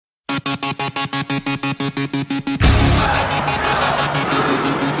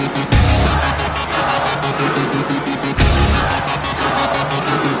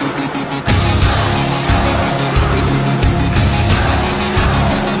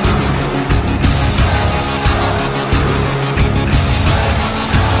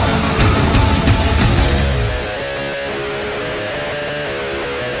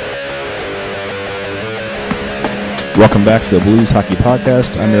Welcome back to the Blues Hockey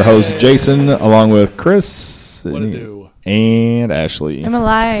Podcast. I'm your host, Jason, along with Chris and Ashley. I'm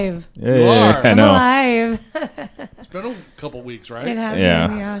alive. Yeah, You are. I know. I'm alive. It's been a couple weeks, right? It has Yeah.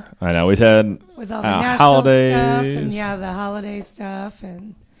 been, yeah. I know. We've had With all the Nashville holidays. stuff and the holiday stuff.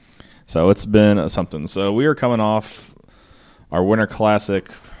 And So it's been something. So we are coming off our Winter Classic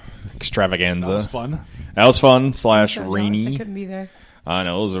extravaganza. That was fun. That was fun I'm / so jealous I rainy. couldn't be there. I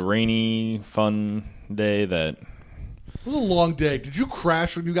know. It was a rainy, fun day that... It was a long day. Did you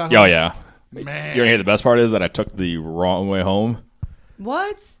crash when you got home? Oh, yeah. Man. You're going to hear the best part is that I took the wrong way home.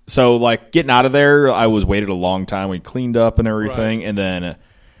 What? So, like, getting out of there, I was waited a long time. We cleaned up and everything. Right. And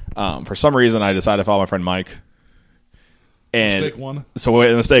then, for some reason, I decided to follow my friend Mike. And Mistake one. So,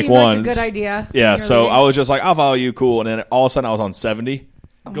 mistake Seemed like one. a good idea. Yeah, You're so leaving. I was just like, I'll follow you, cool. And then all of a sudden, I was on 70,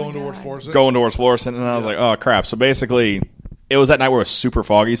 Going my towards God. Florissant. going towards Florissant. And I was like, oh, crap. So, basically, it was that night where it was super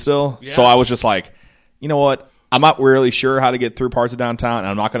foggy still. So, Yeah. I was just like, you know what? I'm not really sure how to get through parts of downtown, and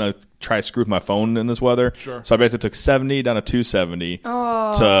I'm not going to try to screw with my phone in this weather. Sure. So I basically took 70 down to 270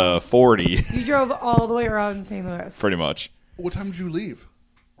 to 40, You drove all the way around St. Louis. pretty much. What time did you leave?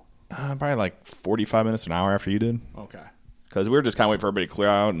 Probably like 45 minutes, an hour after you did. Okay. Because we were just kind of waiting for everybody to clear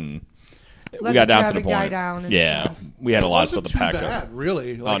out, and Let we got the down to the traffic die point. down and Yeah, stuff. we had a lot of Wasn't stuff to pack too bad, up.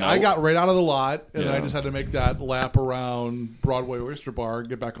 really. Like, no. I got right out of the lot, and then I Yeah. just had to make that lap around Broadway Oyster Bar,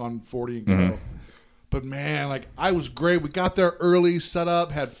 get back on 40 and go. Mm-hmm. But man, like I was great. We got there early, set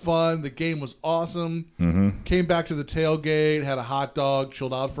up, had fun. The game was awesome. Mm-hmm. Came back to the tailgate, had a hot dog,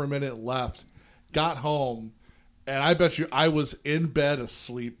 chilled out for a minute, left. Got home, and I bet you I was in bed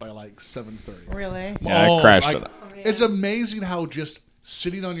asleep by like 7:30. Really? Yeah, I crashed it. It's amazing how just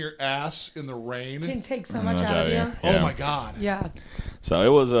sitting on your ass in the rain. Can take so much Much out of you. Yeah. Oh my god! Yeah. So it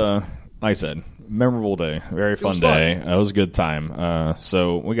was like I said, memorable day, very fun was fun. day. It was a good time.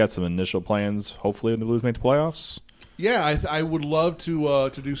 So we got some initial plans. Hopefully, the Blues make the playoffs. Yeah, I would love to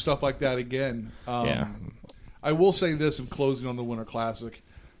do stuff like that again. Yeah. I will say this in closing on the Winter Classic.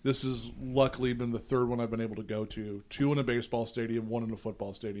 This has luckily been the third one I've been able to go to. 2 in a baseball stadium, 1 in a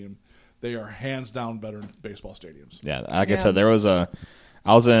football stadium. They are hands down better than baseball stadiums. Yeah, like I Yeah. said,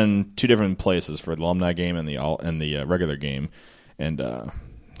 I was in 2 different places for the alumni game and the regular game, and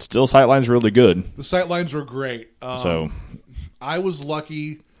still sightline's really good. The sight lines are great. So I was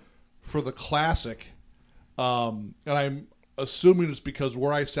lucky for the Classic, and I'm assuming it's because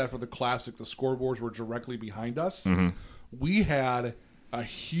where I sat for the Classic, the scoreboards were directly behind us. Mm-hmm. We had a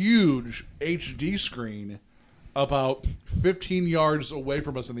huge HD screen about 15 yards away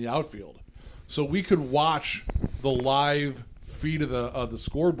from us in the outfield, so we could watch the live feed of the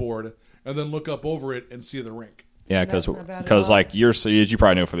scoreboard and then look up over it and see the rink. yeah, That's not bad at because all. like as you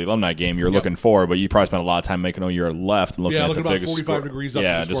probably know for the alumni game, you're looking forward, but you probably spent a lot of time making your left and looking Yeah, at looking the about biggest 45 score. degrees up to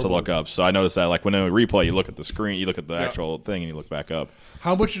Yeah, the just to look scoreboard. up. So I noticed that like when in a replay, you look at the screen, you look at the actual thing, and you look back up.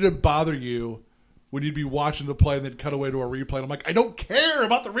 How much did it bother you when you'd be watching the play and they'd cut away to a replay? And I'm like, I don't care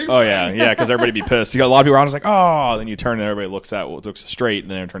about the replay. Oh yeah, because everybody be pissed. You got a lot of people around. It's like, oh, then you turn and everybody looks straight,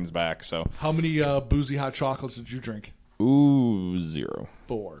 and then it turns back. So How many boozy hot chocolates did you drink? ooh, 0.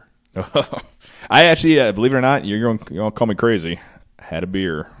 4. I actually, believe it or not, you're gonna call me crazy. Had a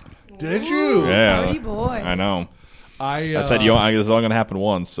beer. Did you? Yeah, Party boy. I know. I said it's only gonna happen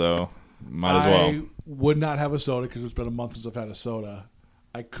once, so might as well. I would not have a soda because it's been a month since I've had a soda.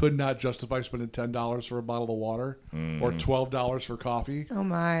 I could not justify spending $10 for a bottle of water or $12 for coffee, Oh,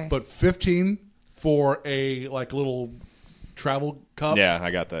 my. but $15 for a like little travel cup. Yeah,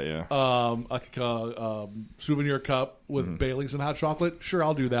 I got that. Yeah, Souvenir cup with Bailey's and hot chocolate. Sure,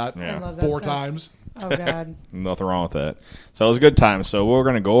 I'll do that. Yeah. I love that 4 stuff. times. Oh, God. nothing wrong with that. So it was a good time. So we're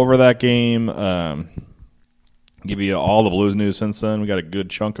gonna go over that game. Give you all the Blues news since then. We got a good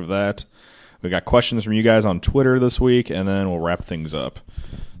chunk of that. We got questions from you guys on Twitter this week, and then we'll wrap things up.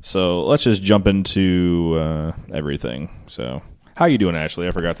 So let's just jump into everything. So how you doing, Ashley?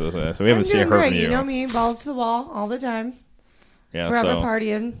 I forgot to say. So we haven't I'm doing heard great. from you. You know me, balls to the wall all the time. Yeah, Forever so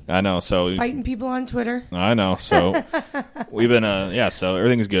partying, I know. So fighting people on Twitter. I know. So we've been, so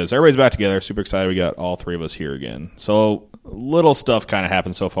everything's good. So everybody's back together. Super excited. We got all 3 of us here again. So little stuff kind of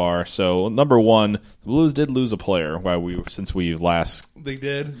happened so far. So number 1, the Blues did lose a player since we last. They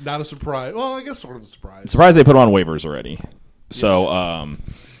did. Not a surprise. Well, I guess sort of a surprise. Surprised they put him on waivers already. So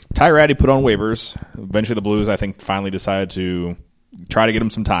Tyler Ty Ratty put on waivers. Eventually, the Blues, I think, finally decided to try to get him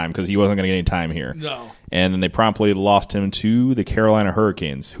some time because he wasn't going to get any time here. No. And then they promptly lost him to the Carolina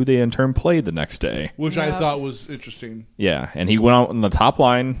Hurricanes, who they in turn played the next day. Which I Yeah. thought was interesting. Yeah, and he went out on the top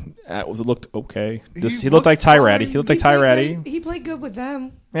line. It looked okay. He He looked like looked Ty fine. Ratty. He looked like Ty Ratty. He played good with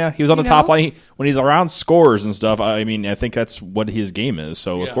them. Yeah, he was on the You top know? line. When he's around scores and stuff, I mean, I think that's what his game is.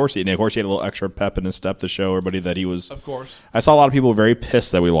 So Yeah. of course he had a little extra pep in his step to show everybody that he was. Of course. I saw a lot of people very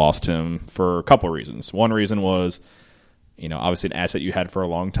pissed that we lost him for a couple of reasons. One reason was, obviously an asset you had for a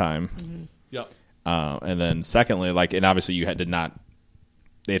long time, Yep. and then secondly, and obviously you did not.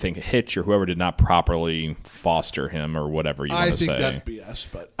 They think Hitch or whoever did not properly foster him or whatever you want I to think say. that's BS,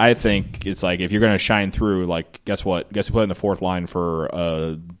 but I think it's like if you're going to shine through, guess what? Guess who played in the fourth line for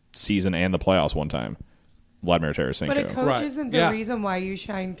a season and the playoffs one time? Vladimir Tarasenko. But a coach Right. isn't the Yeah. reason why you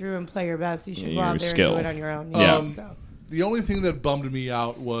shine through and play your best. You should go Your out there skill. and do it on your own. Yeah. So. the only thing that bummed me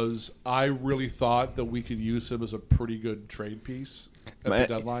out was I really thought that we could use him as a pretty good trade piece at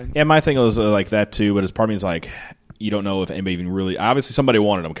the deadline. Yeah, my thing was like that too, but it's part of me is like you don't know if anybody even really. Obviously, somebody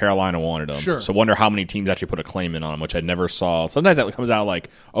wanted him. Carolina wanted him. Sure. So wonder how many teams actually put a claim in on him, which I never saw. Sometimes that comes out like,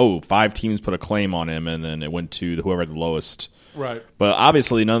 5 teams put a claim on him, and then it went to whoever had the lowest. Right. But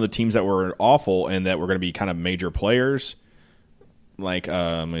obviously, none of the teams that were awful and that were going to be kind of major players,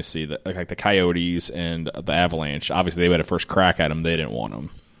 let me see, like the Coyotes and the Avalanche. Obviously, they had a first crack at him. They didn't want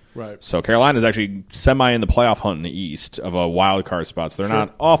him. Right. So Carolina's actually semi in the playoff hunt in the East of a wild card spot. So they're Sure.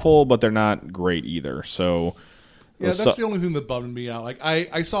 not awful, but they're not great either. So Yeah, that's the only thing that bummed me out. Like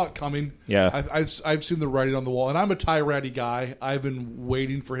I saw it coming. Yeah. I've seen the writing on the wall, and I'm a Ty Ratty guy. I've been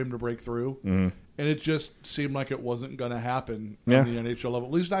waiting for him to break through, and it just seemed like it wasn't going to happen Yeah. on the NHL level,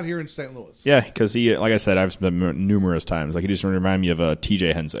 at least not here in St. Louis. yeah, because he, like I said, I've been numerous times. Like he just reminded me of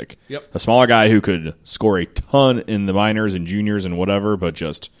T.J. Hensick, Yep. a smaller guy who could score a ton in the minors and juniors and whatever, but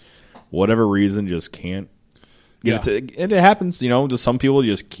just whatever reason just can't. And it happens, to some people.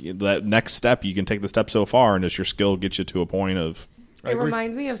 That next step, you can take the step so far, and just your skill gets you to a point of. It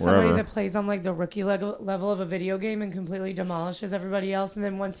reminds me of somebody Wherever. that plays on the rookie level of a video game and completely demolishes everybody else. And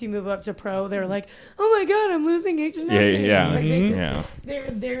then once you move up to pro, they're like, "Oh my god, I'm losing 8-0." Yeah. Like, they just- Yeah.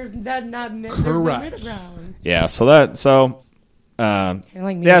 There's that not there's no Correct. middle ground. Yeah, so Kinda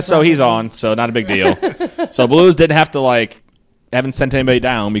like yeah, so he's Nate on, so not a big deal. So Blues didn't have to haven't sent anybody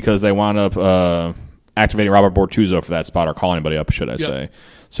down because they wound up activating Robert Bortuzzo for that spot, or calling anybody up, should I say.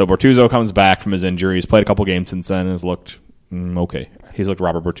 So Bortuzzo comes back from his injury. He's played a couple games since then and has looked okay. He's looked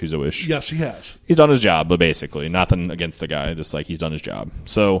Robert Bortuzzo-ish. Yes, he has. He's done his job, but basically nothing against the guy, just like he's done his job.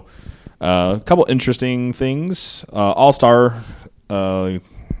 So a couple interesting things. All-Star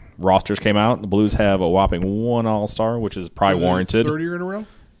rosters came out. The Blues have a whopping 1 All-Star, which is probably warranted. Third year in a row.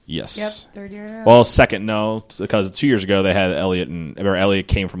 Yes. Yep, third year. Now. Well, second, no, because 2 years ago they had Elliott, and remember Elliott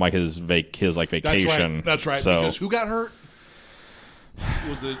came from his vacation. That's right. So Because who got hurt?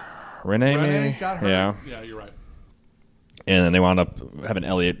 Was it Rene Rene got hurt? Yeah, Yeah, you're right. and then they wound up having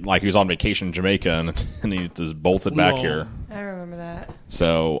Elliott he was on vacation in Jamaica, and he just bolted Flew back home. here. I remember that.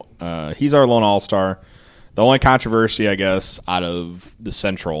 So he's our lone All-Star. The only controversy, I guess, out of the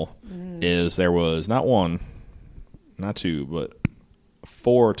Central is there was not one, not two, but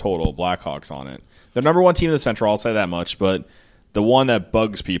 4 total Blackhawks on it. The number 1 team in the Central, I'll say that much, but the one that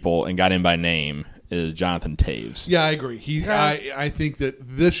bugs people and got in by name is Jonathan Taves. Yeah, I agree. Yes. I think that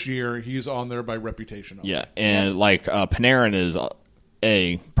this year he's on there by reputation. Yeah, and Panarin is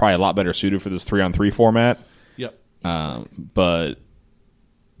probably a lot better suited for this 3-on-3 format. Yep. But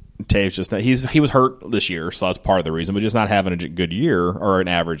Taves just he was hurt this year, so that's part of the reason. But just not having a good year or an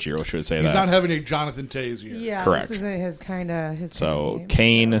average year, I should say He's that. not having a Jonathan Taves year. Yeah, Correct. This isn't his kind of So game.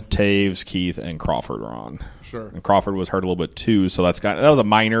 Kane, Taves, Keith, and Crawford are on. Sure. And Crawford was hurt a little bit too, so that was a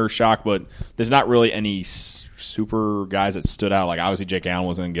minor shock. But there's not really any super guys that stood out. Like obviously Jake Allen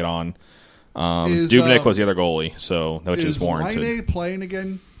wasn't going to get on. Dubnyk was the other goalie, so which is warranted. Laine playing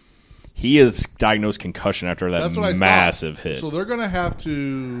again? He is diagnosed concussion after That's what I that thought. massive hit. So they're going to have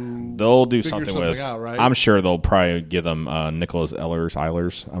to. They'll do figure something with. out, right? I'm sure they'll probably give them Nicholas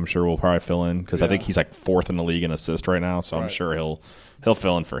Ehlers. I'm sure we'll probably fill in because I think he's 4th in the league in assist right now. So I'm Right. sure he'll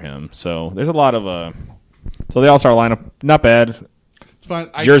fill in for him. So there's a lot of so the All-Star lineup not bad. It's fine.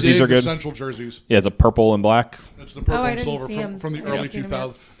 I Jerseys dig are good. The Central jerseys. Yeah, it's a purple and black. It's the purple I and didn't silver see 'em. from the I early haven't seen 'em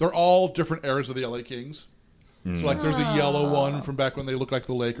 2000s. They're all different eras of the LA Kings. So there's a yellow one from back when they looked like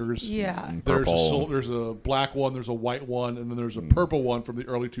the Lakers. Yeah. Purple. There's a black one, there's a white one, and then there's a purple one from the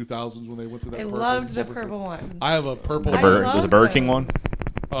early 2000s when they went through that. I purple loved and the silver. purple one. I have a purple. I love Was it Burger King those. one?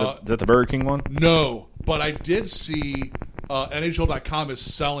 Is that the Burger King one? No, but I did see NHL.com is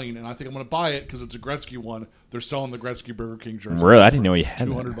selling, and I think I'm going to buy it because it's a Gretzky one. They're selling the Gretzky Burger King jersey. Really? I didn't know he had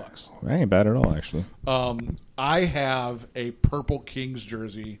 $200. That ain't bad at all, actually. I have a purple Kings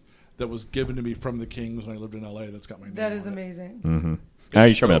jersey that was given to me from the Kings when I lived in LA. That's got my name. That is on it. amazing.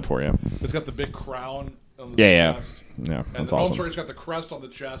 You showed me that before, yeah. It's got the big crown on the Yeah. chest. Yeah, And that's awesome. it's got the crest on the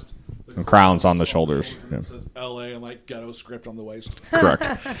chest. The And crowns on the shoulders. and It says LA and like ghetto script on the waist. Correct.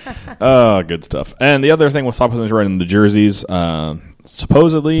 Good stuff. And the other thing we'll talk about is right in the jerseys.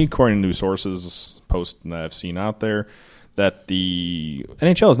 Supposedly, according to new sources, post that I've seen out there, that the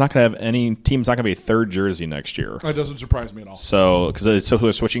NHL is not going to have any team's not going to be a third jersey next year. That doesn't surprise me at all. So they're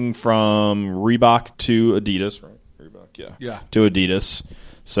switching from Reebok to Adidas, right? Reebok, Yeah. to Adidas.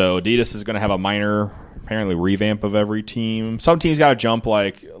 So Adidas is going to have a minor, apparently, revamp of every team. Some teams got to jump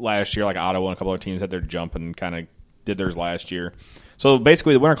like last year, like Ottawa and a couple of teams had their jump and kind of did theirs last year. So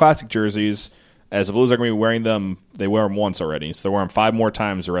basically, the Winter Classic jerseys, as the Blues are going to be wearing them, they wear them once already. So they wear them 5 more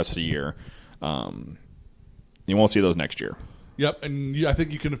times the rest of the year. You won't see those next year. Yep, and I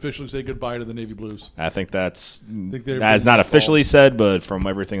think you can officially say goodbye to the Navy Blues. I think that's they're not been officially said, but from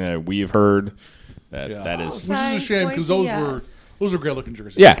everything that we've heard, that Yeah. is. Which is a shame because those were great looking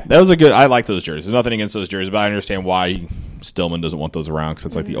jerseys. Yeah, that was a good. I like those jerseys. There's nothing against those jerseys, but I understand why Stillman doesn't want those around because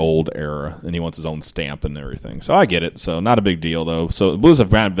it's like the old era, and he wants his own stamp and everything. So I get it. So not a big deal though. So the Blues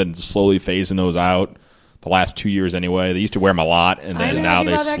have kind of been slowly phasing those out the last 2 years anyway. They used to wear them a lot, and then now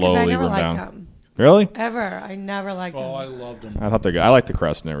they slowly run down. Him. Really? Ever. I never liked him. Oh, I loved them. I thought they're good. I like the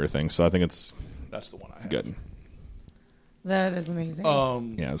crest and everything, so I think it's That's the one I have. good. That is amazing.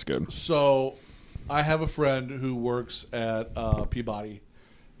 Yeah, it's good. So I have a friend who works at Peabody,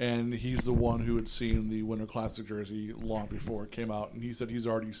 and he's the one who had seen the Winter Classic jersey long before it came out, and he said he's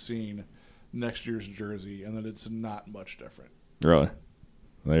already seen next year's jersey and that it's not much different. Really?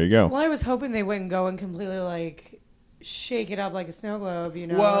 There you go. Well, I was hoping they wouldn't go and completely shake it up like a snow globe,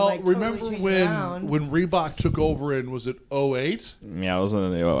 Well, and, totally remember change it around. when Reebok took over in, was it 08? Yeah, it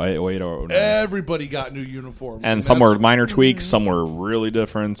wasn't 08 or 09. Everybody got new uniforms. And some were that's- minor tweaks, some were really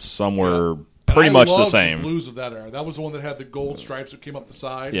different, some were And pretty I much the loved same. The blues of that era. That was the one that had the gold stripes that came up the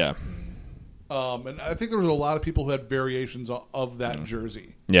side. Yeah. And I think there was a lot of people who had variations of that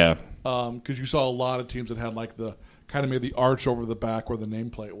jersey. Yeah. Because you saw a lot of teams that had like the kind of made the arch over the back where the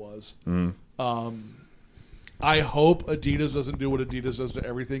nameplate was. I hope Adidas doesn't do what Adidas does to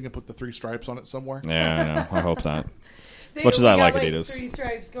everything and put the 3 stripes on it somewhere. Yeah, I know. I hope not. They Much as only I got, like Adidas. 3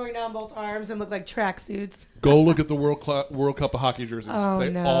 stripes going down both arms and look like tracksuits. Go look at the World Cup of Hockey jerseys. Oh,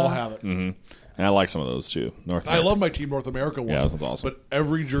 they no. all have it. And I like some of those too. North I America. love my Team North America one. Yeah, that's awesome. But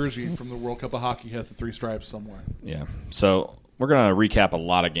every jersey from the World Cup of Hockey has the 3 stripes somewhere. Yeah. So we're gonna recap a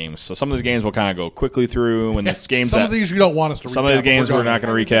lot of games. So some of these games we'll kind of go quickly through. When this games, Some of these you don't want us to. some of these games we're not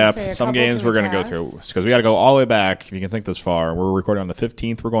going to I was gonna recap. say a Some couple games can we're we going to go pass? through because we got to go all the way back. If you can think this far, we're recording on the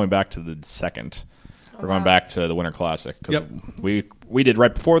 15th. We're going back to the 2nd. We're going back to the Winter Classic. 'Cause Yep. We did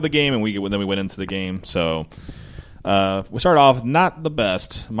right before the game, and then we went into the game. So we started off not the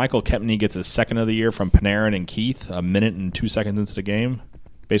best. Michael Kempney gets his second of the year from Panarin and Keith a minute and 2 seconds into the game.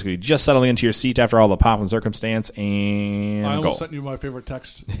 Basically, just settling into your seat after all the pomp and circumstance, and I goal. almost sent you my favorite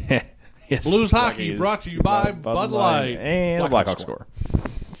text. Yes. Blues Hockey Blackies. brought to you by Bud Light. And the Blackhawks Blackhawks score.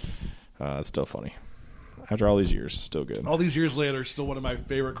 It's still funny. After all these years, still good. All these years later, still one of my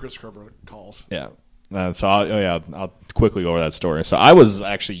favorite Chris Kerber calls. Yeah. So I'll quickly go over that story. So I was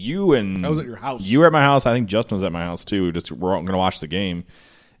actually I was at your house. You were at my house. I think Justin was at my house too. Just we're going to watch the game,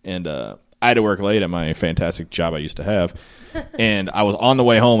 and I had to work late at my fantastic job I used to have, and I was on the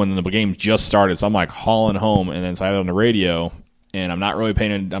way home, and then the game just started. So I'm like hauling home, and then so I have it on the radio, and I'm not really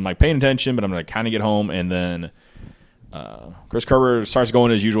paying. I'm like paying attention, but I'm like kind of get home, and then Chris Kerber starts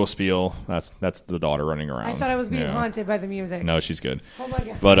going his usual spiel. That's the daughter running around. I thought I was being Yeah. haunted by the music. No, she's good. Oh my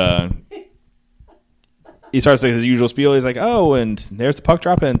god. But he starts his usual spiel. He's like, "Oh, and there's the puck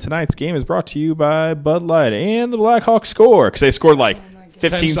drop, and tonight's game is brought to you by Bud Light and the Blackhawks score because they scored like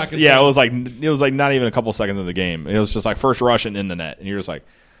 15 10 seconds Yeah, in. it was like not even a couple seconds of the game. It was just like first rush and in the net, and you're just like,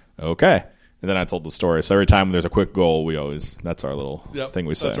 okay. And then I told the story. So every time there's a quick goal, that's our little thing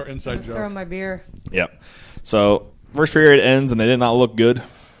we say. That's our inside I'm throwing joke. my beer. Yep. So first period ends, and they did not look good.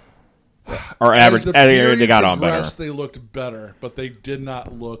 Or As average. the They period got on better. progressed, They looked better, but they did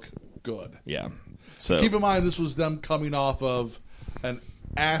not look good. Yeah. So Keep in mind, this was them coming off of an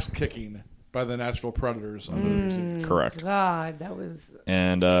ass kicking by the Nashville Predators on New Year's Eve. correct. God, that was.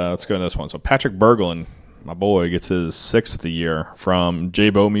 And let's go to this one. So Patrick Berglund, my boy, gets his 6th of the year from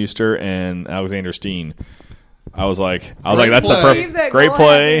Jay Bouwmeester and Alexander Steen. I was like, Great that's the play. perfect, That great goal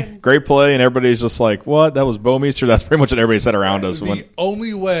play, happened. great play, and everybody's just like, what? That was Bouwmeester? That's pretty much what everybody said around us. The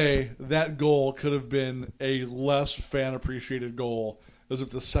only way that goal could have been a less fan appreciated goal is if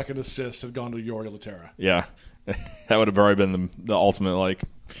the second assist had gone to Yori Laterra. Yeah, that would have probably been the ultimate, like,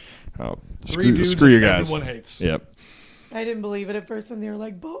 oh, Three dudes screw you that guys. everyone hates. Yep. I didn't believe it at first when they were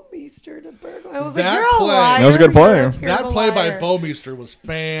like, Bouwmeester to Bergwijn. I was That like, you're play- a liar. That was a good play. You're a That terrible play liar. by Bouwmeester was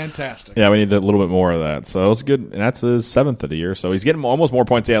fantastic. Yeah, we need a little bit more of that. So it was good, and that's his 7th of the year. So he's getting almost more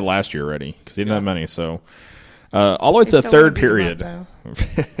points he had last year already because he didn't have many. So all the way to the still third wanna beat him period,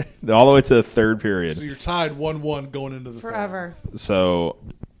 up, all the way to the third So period. you're tied 1-1 going into the third. Forever. So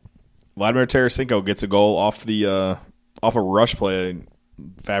Vladimir Tarasenko gets a goal off a rush play.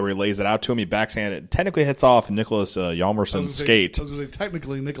 Fabry lays it out to him. He backhanded it. Technically hits off Nicholas Hjalmarsson's skate. I was going to say,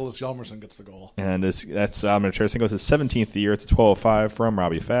 technically, Nicholas Hjalmarsson gets the goal. And that's Vladimir Tarasenko. It's his 17th year at the 12:05 from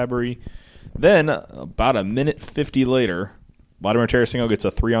Robbie Fabry. Then, about a minute 50 later, Vladimir Tarasenko gets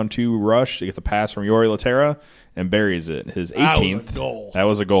a 3-on-2 rush. He gets a pass from Yori Laterra and buries it. His 18th. That was a goal. That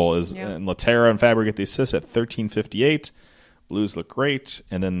was a goal. Yeah. And Laterra and Fabry get the assist at 13:58. Blues look great.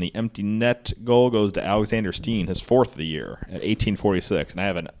 And then the empty net goal goes to Alexander Steen, his 4th of the year, at 18:46. And I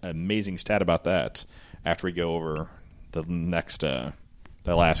have an amazing stat about that after we go over the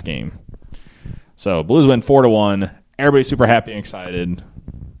last game. So Blues win 4-1. Everybody's super happy and excited.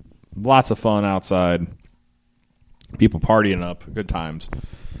 Lots of fun outside. People partying up. Good times.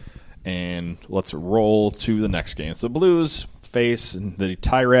 And let's roll to the next game. So the Blues face the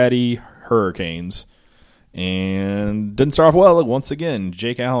Tirade Hurricanes. And didn't start off well once again.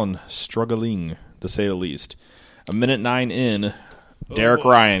 Jake Allen struggling, to say the least. A minute 9 in, Derek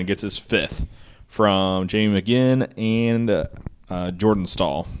Ryan gets his 5th from Jamie McGinn and Jordan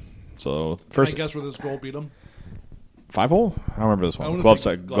Stahl. So Can I first guess where this goal beat him? 5-hole? I don't remember this I one. wanna Glove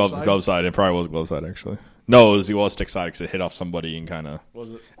think side. glove side? Glove side. It probably was glove side, actually. No, it was stick side because it hit off somebody and kind of. Was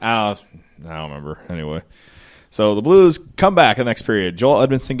it? I don't remember. Anyway. So the Blues come back in the next period. Joel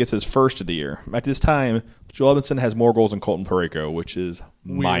Edmondson gets his 1st of the year. At this time, Joel Edmondson has more goals than Colton Parayko, which is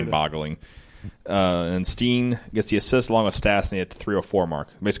mind-boggling. And Steen gets the assist along with Stastny at the 3:04 mark.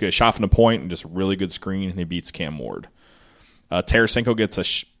 Basically a shot from the point and just a really good screen, and he beats Cam Ward. Tarasenko gets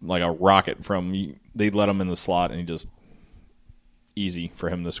a rocket from – they let him in the slot, and he just – easy for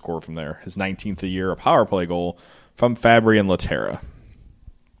him to score from there. His 19th of the year, a power play goal from Fabry and Laterra.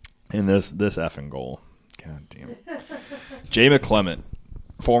 And this effing goal. God damn it. Jay McClement,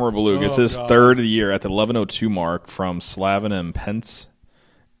 former Blue, gets his 3rd of the year at the 11:02 mark from Slavin and Pence.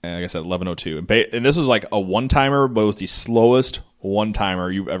 And like I said, 11:02. And this was like a one-timer, but it was the slowest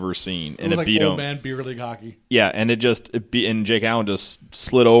one-timer you've ever seen. It And was it like beat old him. man beer league hockey. Yeah, and and Jake Allen just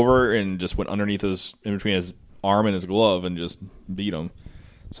slid over and just went underneath in between his arm and his glove and just beat him.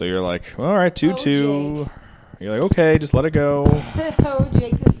 So you're like, all right, 2-2. You're like, okay, just let it go. Oh,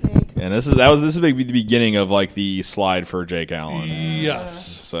 Jake the Snake. And this is the beginning of like the slide for Jake Allen. Yes.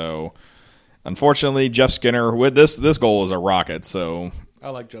 So unfortunately, Jeff Skinner with this goal was a rocket. So I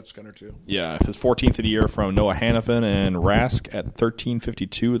like Jeff Skinner, too. yeah, his 14th of the year from Noah Hannafin and Rask at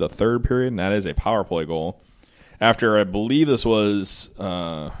 13:52, the 3rd period, and that is a power play goal. After I believe this was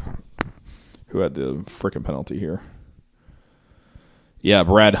who had the frickin' penalty here? Yeah,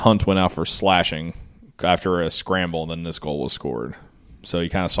 Brad Hunt went out for slashing after a scramble, and then this goal was scored. So you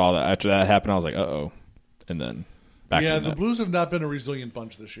kind of saw that. After that happened, I was like, uh-oh. And then back Yeah, in the that. Blues have not been a resilient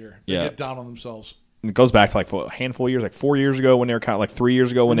bunch this year. They Yeah. get down on themselves. It goes back to like a handful of years, like 4 years ago when they were kind of like 3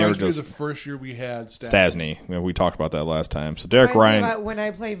 years ago when Reminds they me were of just the first year we had Stasny. You know, we talked about that last time. So Derek Reminds me Ryan. about when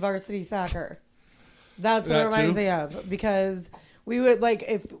I played varsity soccer. That's what That it reminds too? me of. Because we would, like,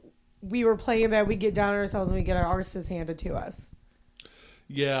 if we were playing bad, we'd get down on ourselves and we'd get our arses handed to us.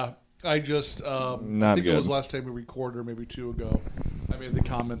 Yeah, I just I Not think good. it was last time we recorded, or maybe 2 ago. I made the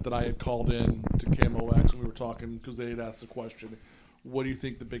comment that I had called in to KMOX and we were talking because they had asked the question, what do you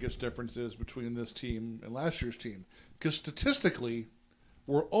think the biggest difference is between this team and last year's team? Because statistically,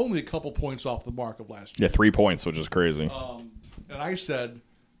 we're only a couple points off the mark of last year. Yeah, 3 points, which is crazy. And I said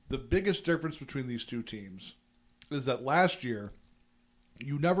the biggest difference between these two teams is that last year,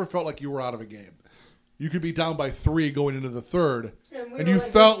 you never felt like you were out of a game. You could be down by 3 going into the third, And we and were you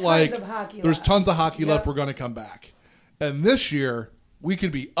like, felt "There's like tons of hockey there's left." tons of hockey left. Yep. We're going to come back. And this year, we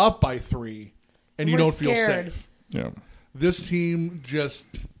could be up by 3, and you We're don't feel scared. safe. Yeah. This team just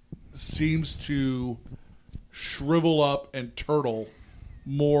seems to shrivel up and turtle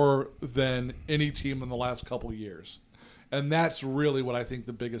more than any team in the last couple of years. And that's really what I think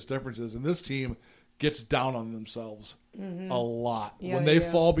the biggest difference is. And this team gets down on themselves a lot. Yeah, When they they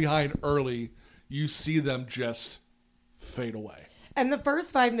do. fall behind early, you see them just fade away. And the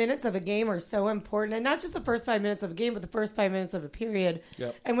first 5 minutes of a game are so important. And not just the first 5 minutes of a game, but the first 5 minutes of a period.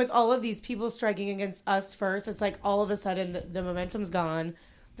 Yep. And with all of these people striking against us first, it's like all of a sudden the momentum's gone.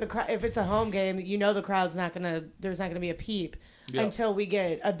 If it's a home game, the crowd's there's not going to be a peep until we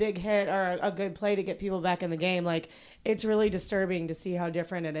get a big hit or a good play to get people back in the game. Like, it's really disturbing to see how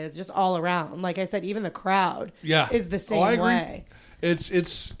different it is just all around. Like I said, even the crowd is the same I agree. way.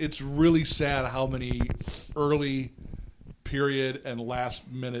 It's really sad how many early period and last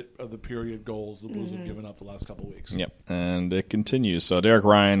minute of the period goals the Blues have given up the last couple of weeks. Yep, and it continues. So Derek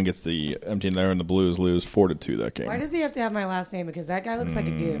Ryan gets the empty netter, and the Blues lose 4-2 that game. Why does he have to have my last name? Because that guy looks like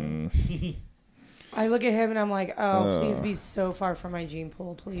a goon. I look at him and I'm like, please be so far from my gene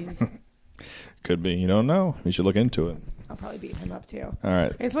pool, please. Could be. You don't know. You should look into it. I'll probably beat him up too. All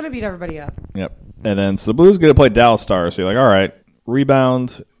right. I just want to beat everybody up. Yep. And then so the Blues get to play Dallas Stars. So you're like, all right,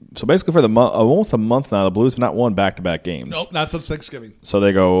 rebound. So basically for the almost a month now, the Blues have not won back-to-back games. Nope, not since Thanksgiving. So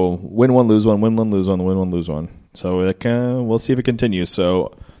they go win one, lose one, win one, lose one, win one, lose one. So we'll see if it continues.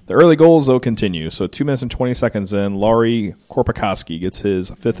 So the early goals, though, continue. So 2 minutes and 20 seconds in, Laurie Korpikoski gets his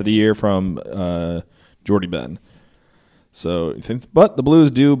 5th of the year from Jordy Ben. But the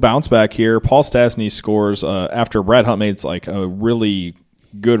Blues do bounce back here. Paul Stastny scores after Brad Hunt made like a really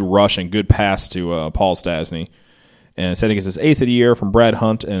good rush and good pass to Paul Stastny. And Stastny gets his 8th of the year from Brad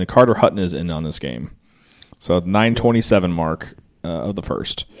Hunt, and Carter Hutton is in on this game. So 9:27 mark of the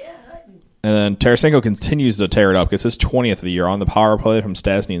first. Yeah. And then Tarasenko continues to tear it up. Gets his 20th of the year on the power play from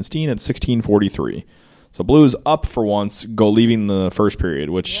Stastny and Steen at 16:43. So Blues up for once, go leaving the first period,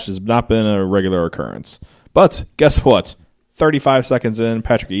 which has not been a regular occurrence. But guess what? 35 seconds in,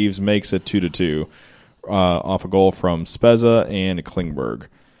 Patrick Eaves makes it 2-2 off a goal from Spezza and Klingberg.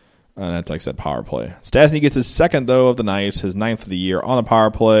 And that's, like I said, power play. Stastny gets his 2nd, though, of the night, his 9th of the year on the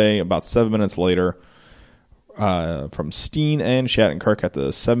power play about 7 minutes later from Steen and Shattenkirk at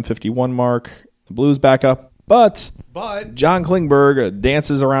the 7:51 mark. The Blues back up, but John Klingberg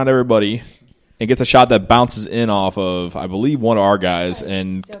dances around everybody and gets a shot that bounces in off of, I believe, one of our guys,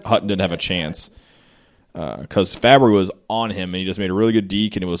 and Hutton didn't have a chance. Because Fabry was on him, and he just made a really good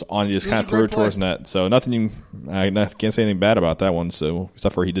deke, and it was on. He just kind of threw it towards net. So I can't say anything bad about that one. So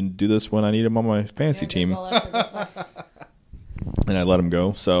except for he didn't do this when I need him on my fantasy team, and I let him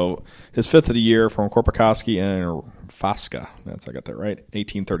go. So his 5th of the year from Korpikoski and Fasca. I got that right.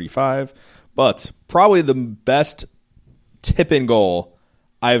 1835, but probably the best tip-in goal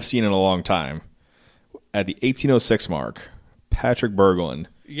I have seen in a long time. At the 1806 mark, Patrick Berglund.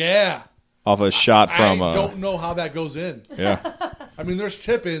 Yeah. Off a shot from... I don't know how that goes in. Yeah. I mean, there's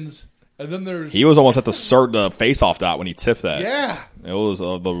tip-ins, and then there's... He was almost at the face-off dot when he tipped that. Yeah. It was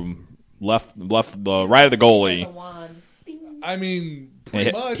the the right of the goalie. I mean,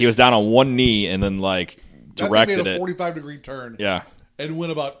 pretty much. He was down on one knee and then, directed it. Made a 45-degree turn. Yeah. And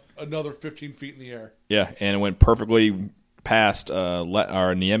went about another 15 feet in the air. Yeah, and it went perfectly past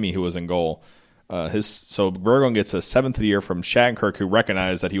Niemi, who was in goal. So Berglund gets a 7th of the year from Shattenkirk, who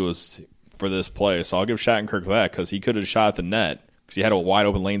recognized that he was... for this play, so I'll give Shattenkirk that because he could have shot at the net because he had a wide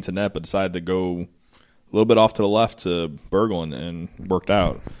open lane to net, but decided to go a little bit off to the left to Berglund and worked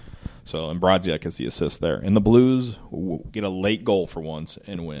out. So and Brodziak gets the assist there, and the Blues get a late goal for once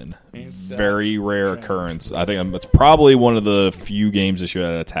and win. Very rare occurrence. I think it's probably one of the few games this year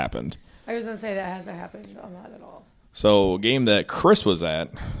that's happened. I was gonna say that hasn't happened a lot at all. So a game that Chris was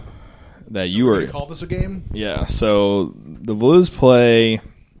at that you were call this a game? Yeah. So the Blues play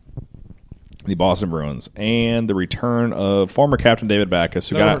the Boston Bruins, and the return of former captain David Backes,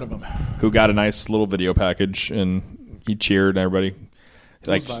 who got a nice little video package, and he cheered, and everybody.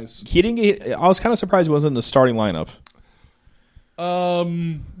 Nice. He didn't get. I was kind of surprised he wasn't in the starting lineup.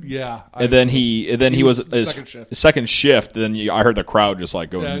 Yeah. And then he was second shift. Then I heard the crowd just going.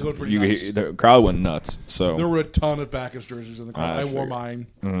 Going pretty nice. The crowd went nuts. So there were a ton of Backes jerseys in the crowd. I wore mine.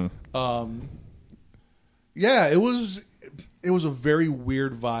 Mm-hmm. Yeah, it was a very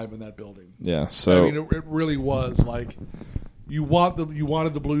weird vibe in that building. Yeah, so I mean, it really was like you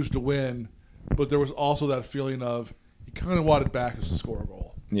wanted the Blues to win, but there was also that feeling of you kind of wanted Backes to score a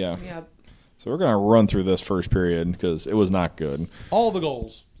goal. Yeah. Yep. So we're gonna run through this first period because it was not good. All the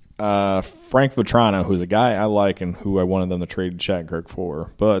goals. Frank Vatrano, who's a guy I like and who I wanted them to trade Shattenkirk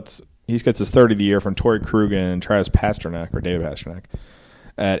for, but he gets his 30th of the year from Torrey Krug and Travis Pasternak or David Pasternak.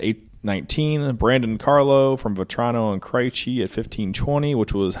 At 8:19, Brandon Carlo from Vatrano and Krejci at 15:20,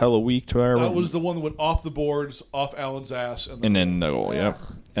 which was hella weak to our. That was the one that went off the boards, off Allen's ass, and then no goal. Yep.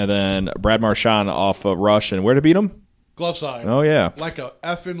 And then Brad Marchand off of rush, and where to beat him? Glove side. Oh yeah, like a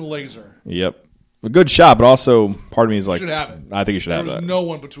effing laser. Yep, a good shot, but also part of me is like, should have it. I think he should have that. There's no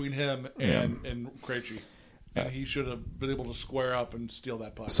one between him and Krejci. and he should have been able to square up and steal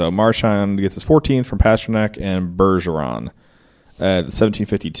that puck. So Marchand gets his 14th from Pasternak and Bergeron at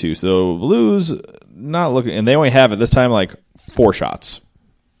 17:52. So Blues not looking, and they only have at this time like 4 shots.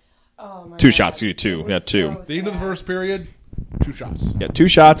 Oh my Two God. shots, two. It was Yeah, two. so The end of the sad. first period, 2 shots. Yeah, 2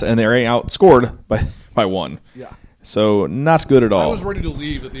 shots, and they're outscored by 1. Yeah. So not good at all. I was ready to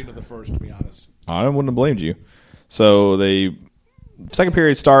leave at the end of the first, to be honest. I wouldn't have blamed you. So the second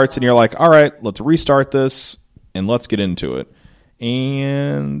period starts, and you're like, all right, let's restart this, and let's get into it.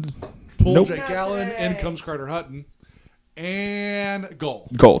 And Pull nope. Jake Not Allen, today. in comes Carter Hutton, and goal.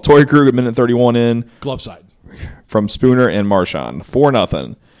 Goal. Torrey Krug at minute 31 in Glove side. from Spooner and Marchand.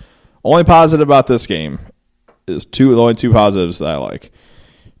 4-0. Only positive about this game is the only 2 positives that I like.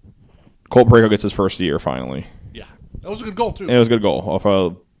 Colt Parayko gets his first year finally. Yeah. That was a good goal, too. And it was a good goal. Off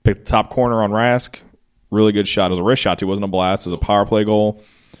a pick the top corner on Rask. Really good shot. It was a wrist shot, too. It wasn't a blast. It was a power play goal.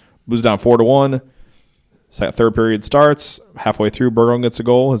 Blues down 4-1. Third period starts. Halfway through, Bergeron gets a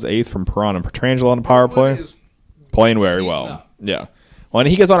goal. His 8th from Perron and Petrangelo on the power play. Is Playing very well. Yeah. When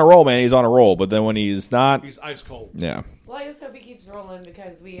he gets on a roll, man, he's on a roll. But then when he's not, He's ice cold. yeah. Well, I just hope he keeps rolling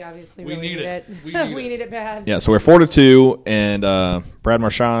because we obviously We really need need it. it. We need We it. need it bad. Yeah, so we're 4-2, and Brad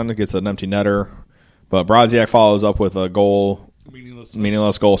Marchand gets an empty netter. But Brodziak follows up with a goal,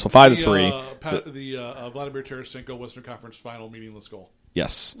 meaningless goal. So 5-3. The Vladimir Tarasenko Western Conference Final meaningless goal.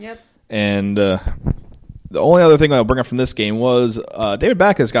 Yes. Yep. And the only other thing I'll bring up from this game was David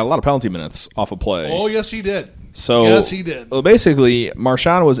Backes got a lot of penalty minutes off of play. Oh, yes, he did. So yes, he did. Well, basically,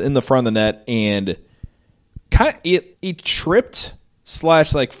 Marchand was in the front of the net and he tripped /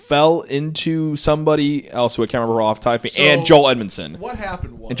 fell into somebody else who I can't remember off top, and Joel Edmondson. What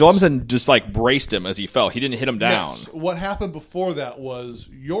happened was... And Joel Edmondson just braced him as he fell. He didn't hit him down. Yes, what happened before that was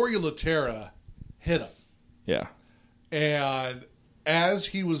Yori Laterra hit him. Yeah. And as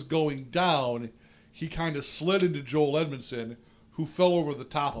he was going down, he kind of slid into Joel Edmondson, who fell over the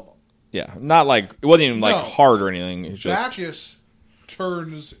top of him. Yeah. Not it wasn't even No. hard or anything. It's just Backes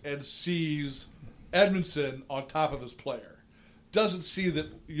turns and sees Edmondson on top of his player. Doesn't see that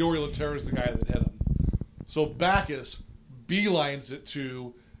Yori Laterra is the guy that hit him. So Backes beelines it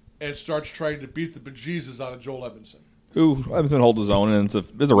to and starts trying to beat the bejesus out of Joel Edmondson. who Edmondson holds his own, and it's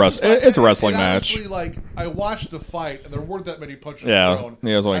a wrestling and match. honestly, I watched the fight, and there weren't that many punches Yeah. thrown.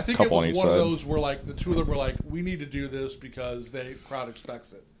 Yeah, it was only I a think couple it on was each one of side. those where the two of them were like, "We need to do this because the crowd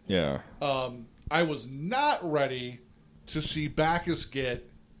expects it." Yeah. I was not ready to see Backes get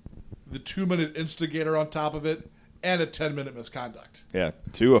the 2-minute instigator on top of it and a 10-minute misconduct. Yeah,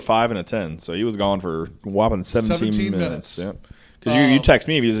 2, a 5, and a 10. So he was gone for a whopping 17 minutes. Yep. Because you text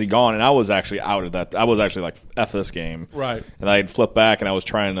me, is he gone? And I was actually out of that. I was actually like, F this game. Right. And I had flipped back, and I was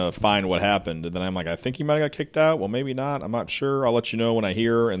trying to find what happened. And then I'm like, I think he might have got kicked out. Well, maybe not. I'm not sure. I'll let you know when I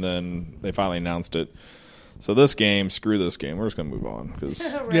hear. And then they finally announced it. So this game, screw this game. We're just going to move on. Cause,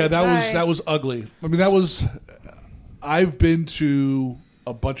 Right, Yeah, bye. that was ugly. I mean, I've been to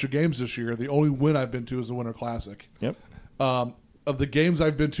a bunch of games this year. The only win I've been to is the Winter Classic. yep. Of the games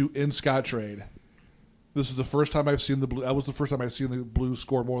I've been to in Scottrade, this is the first time I've seen the Blue. That was the first time I've seen the Blues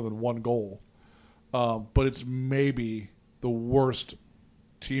score more than one goal. But it's maybe the worst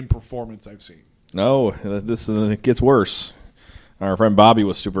team performance I've seen. No, it gets worse. Our friend Bobby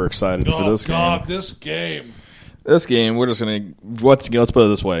was super excited for this game. This game. This game, we're just going to let's put it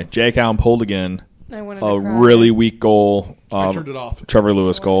this way. Jake Allen pulled again. I wanted to A cry. really weak goal. I turned it off. Trevor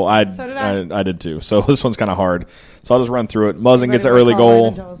Lewis goal. So did I. I did too. So this one's kind of hard. So I'll just run through it. Muzzin gets an Ready early to call in goal.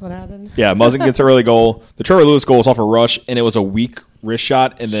 and tell us what happened. Yeah, Muzzin gets an early goal. The Trevor Lewis goal was off a rush, and it was a weak wrist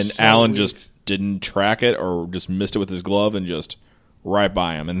shot, and then So Allen weak. just didn't track it or just missed it with his glove and just right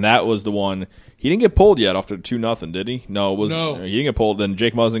by him. And that was the one. He didn't get pulled yet after 2-0, did he? No, it was. No. He didn't get pulled. Then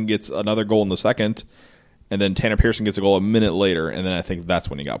Jake Muzzin gets another goal in the second, and then Tanner Pearson gets a goal a minute later, and then I think that's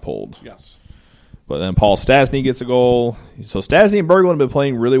when he got pulled. Yes. But then Paul Stastny gets a goal. So Stastny and Berglund have been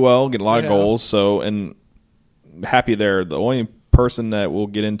playing really well, getting a lot of Yeah. goals. So, and happy there. The only person that we'll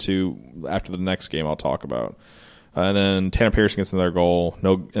get into after the next game I'll talk about. And then Tanner Pearson gets another goal.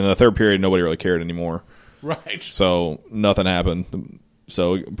 No, in the third period, nobody really cared anymore. Right. So nothing happened.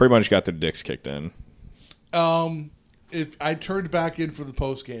 So pretty much got their dicks kicked in. If I turned back in for the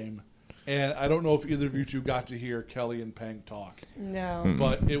post game, and I don't know if either of you two got to hear Kelly and Peng talk, No.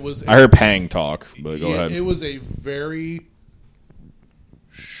 but it was. I heard Pang talk, but go ahead. It was a very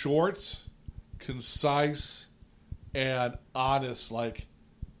short, concise, and honest.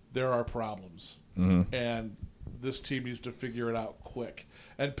 There are problems, and this team needs to figure it out quick.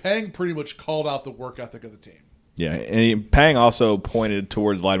 And Peng pretty much called out the work ethic of the team. Yeah, and Pang also pointed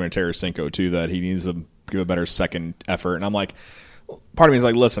towards Vladimir Tarasenko, too, that he needs to give a better second effort. And I'm like, part of me is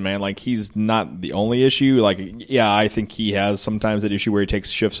like, listen, man, like he's not the only issue. Like, yeah, I think he has sometimes that issue where he takes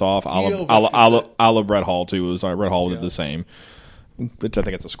shifts off. A la Brett Hall too. Brett Hall did the same. Which I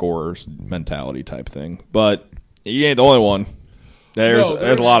think it's a scorer's mentality type thing. But he ain't the only one. There's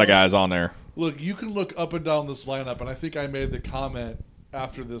a lot of guys on there. Look, you can look up and down this lineup, and I think I made the comment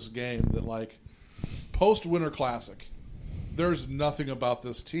after this game that, like, post-Winter Classic, there's nothing about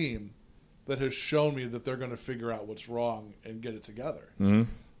this team that has shown me that they're going to figure out what's wrong and get it together. Mm-hmm.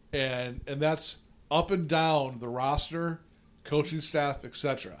 And that's up and down the roster, coaching staff,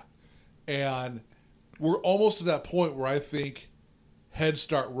 etc. And we're almost to that point where I think heads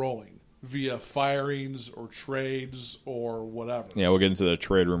start rolling via firings or trades or whatever. Yeah, we'll get into the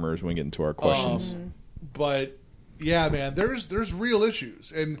trade rumors when we get into our questions. But yeah, man, there's real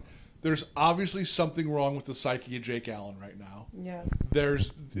issues, and there's obviously something wrong with the psyche of Jake Allen right now.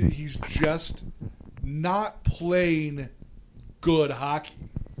 Yes. He's just not playing good hockey.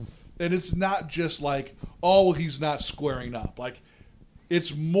 And it's not just like, oh, well, he's not squaring up. Like,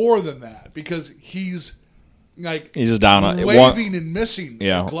 it's more than that because he's like he's just down waving and missing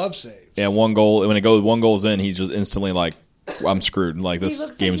glove saves. Yeah, one goal. When one goal's in, he's just instantly like, I'm screwed. Like, this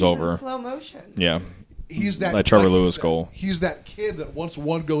game's over. In slow motion. Yeah. He's that like Trevor Lewis goal. He's that kid that once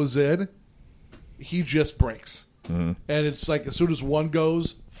one goes in, he just breaks. Mm-hmm. And it's like as soon as one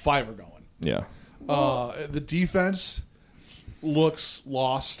goes, 5 are going. Yeah. The defense looks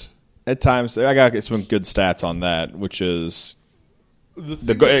at times. I got some good stats on that, which is it's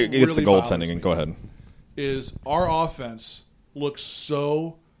the goaltending. And go ahead. Is our offense looks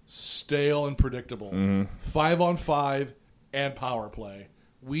so stale and predictable. 5-on-5 and power play.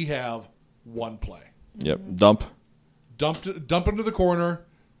 We have one play. Yep. Dump into the corner.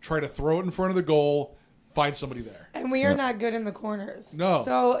 Try to throw it in front of the goal. Find somebody there. And we are not good in the corners. No.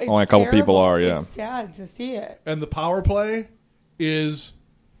 So it's only a couple people are. Yeah. It's sad to see it. And the power play is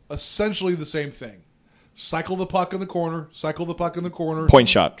essentially the same thing. Cycle the puck in the corner. Point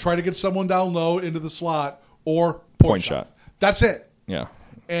shot. Try to get someone down low into the slot or point shot. That's it. Yeah.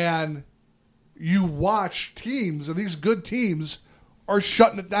 And you watch teams, and these good teams are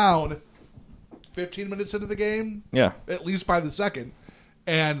shutting it down 15 minutes into the game. Yeah. At least by the second.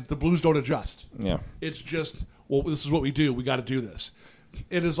 And the Blues don't adjust. Yeah. It's just, well, this is what we do. We got to do this.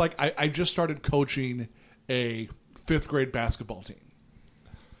 It is like I just started coaching a 5th grade basketball team.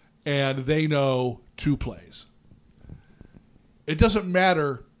 And they know 2 plays. It doesn't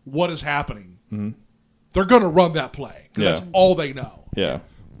matter what is happening. Mm-hmm. They're going to run that play. That's all they know. Yeah.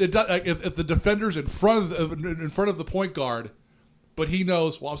 It does, if the defender's in front of the point guard, but he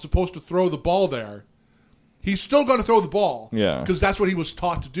knows, well, I'm supposed to throw the ball there, he's still going to throw the ball. Yeah. Because that's what he was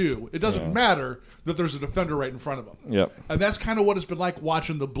taught to do. It doesn't matter that there's a defender right in front of him. Yep. And that's kind of what it's been like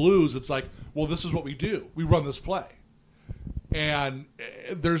watching the Blues. It's like, well, this is what we do. We run this play. And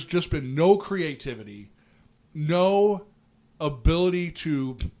there's just been no creativity, no ability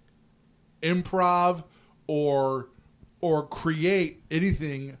to improv or create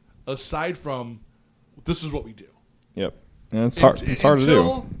anything aside from this is what we do. Yep. And it's hard to do.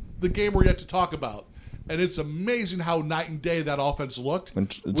 Until the game we're yet to talk about. And it's amazing how night and day that offense looked when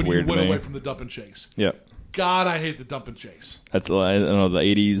you went away from the dump and chase. Yep. God, I hate the dump and chase. That's, I don't know, the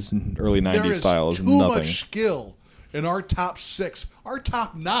 80s, early 90s style is nothing. There is too much skill in our top 6, our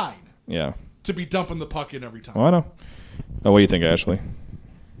top 9. Yeah. To be dumping the puck in every time. Oh, I know. Oh, what do you think, Ashley?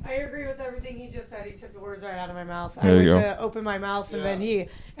 I agree with everything he just said. He took the words right out of my mouth. There I you went go. to open my mouth, and then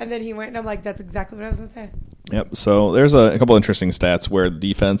he went, and I'm like, that's exactly what I was going to say. Yep. So there's a couple interesting stats where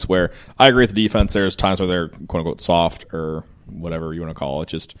defense, where I agree with the defense, there's times where they're quote unquote soft or whatever you want to call it.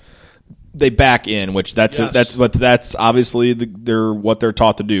 Just they back in, which that's obviously they're what they're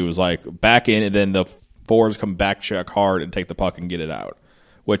taught to do is like back in, and then the forwards come back check hard and take the puck and get it out,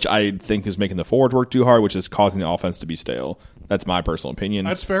 which I think is making the forwards work too hard, which is causing the offense to be stale. That's my personal opinion.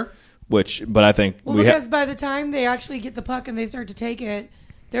 That's fair. But I think because by the time they actually get the puck and they start to take it,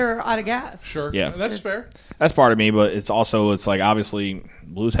 they're out of gas. Sure. Yeah. That's fair. That's part of me, but it's like obviously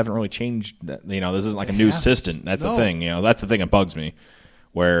Blues haven't really changed. This isn't like a new system. That's the thing. That's the thing that bugs me.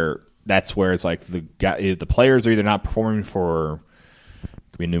 That's where it's like the players are either not performing for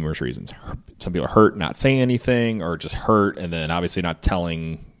could be numerous reasons. Some people are hurt, not saying anything, or just hurt, and then obviously not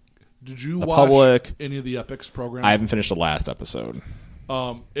telling. Did you the watch public. Any of the Epics program? I haven't finished the last episode.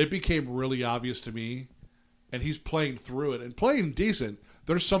 It became really obvious to me, and he's playing through it and playing decent.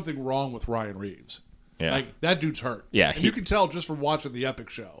 There's something wrong with Ryan Reeves. Yeah. Like, that dude's hurt. Yeah. And you can tell just from watching the Epic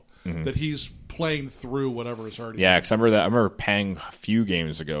show that he's playing through whatever is hurting. Yeah, because I remember Pang a few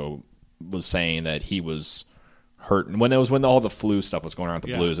games ago was saying that he was hurt. And when all the flu stuff was going on with the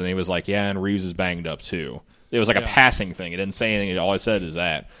Yeah. Blues, and he was like, yeah, and Reeves is banged up too. It was like a passing thing. It didn't say anything. All I said is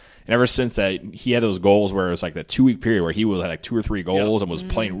that. And ever since that, he had those goals where it was like that 2 week period where he had like 2 or 3 goals and was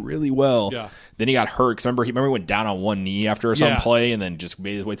playing really well. Yeah. Then he got hurt. Cause remember he went down on one knee after some play and then just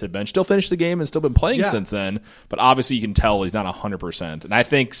made his way to the bench. Still finished the game and still been playing since then. But obviously you can tell he's not 100%. And I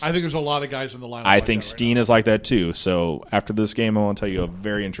think there's a lot of guys in the lineup. I think Steen is like that too. So after this game, I want to tell you a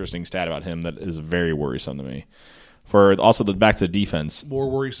very interesting stat about him that is very worrisome to me. For also back to the defense. More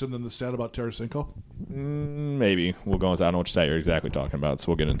worrisome than the stat about Tarasenko? Maybe. We'll go into I don't know which stat you're exactly talking about, so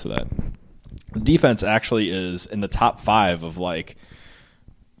we'll get into that. The defense actually is in the top 5 of like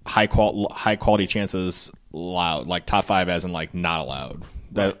high quality chances allowed, like top 5 as in like not allowed.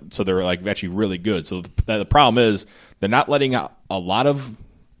 So they're like actually really good. So the problem is they're not letting out a lot of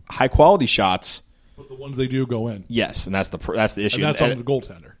high quality shots. But the ones they do go in. Yes, and that's the issue. And that's on the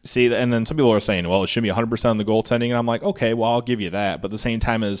goaltender. See, and then some people are saying, well, it should be 100% on the goaltending, and I'm like, okay, well, I'll give you that. But at the same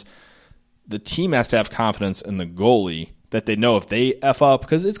time, is the team has to have confidence in the goalie that they know if they F up,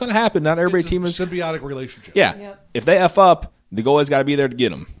 because it's going to happen. Not every team is symbiotic relationship. Yeah, if they F up, the goalie's got to be there to get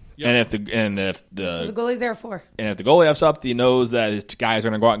them. Yep. And if the That's what the goalie's there for. And if the goalie F's up, he knows that his guys are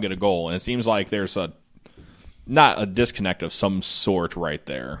going to go out and get a goal. And it seems like there's not a disconnect of some sort right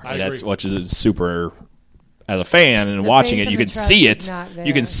there. That's which is super. As a fan and watching it, you can see it.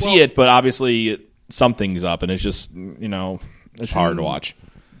 You can see it, but obviously something's up, and it's just it's hard to watch.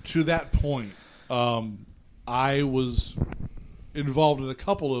 To that point, I was involved in a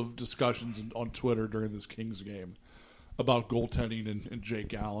couple of discussions on Twitter during this Kings game about goaltending and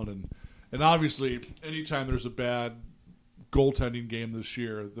Jake Allen, and obviously anytime there's a bad goaltending game this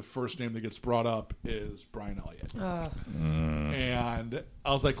year, the first name that gets brought up is Brian Elliott. And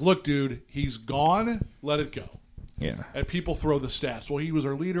I was like, look, dude, he's gone. Let it go. Yeah. And people throw the stats. Well, he was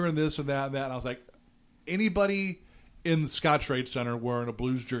our leader in this and that and that. And I was like, anybody in the Scott Trade Center wearing a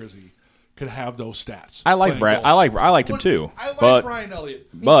Blues jersey could have those stats. I like Brad. I liked him too. I like Brian Elliott.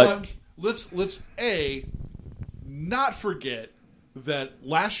 But let's not forget that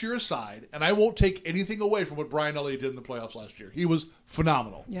last year aside, and I won't take anything away from what Brian Elliott did in the playoffs last year. He was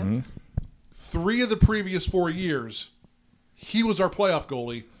phenomenal. Yep. 3 of the previous 4 years, he was our playoff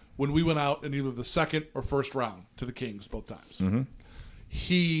goalie when we went out in either the second or first round to the Kings both times.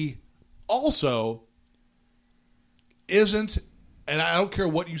 He also isn't, and I don't care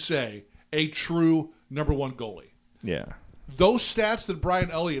what you say, a true number 1 goalie. Yeah. Those stats that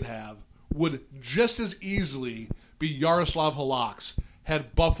Brian Elliott have would just as easily be Yaroslav Halak's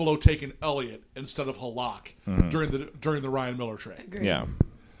had Buffalo taken Elliott instead of Halak during the Ryan Miller trade. Agreed. Yeah.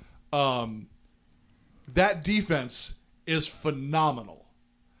 That defense is phenomenal.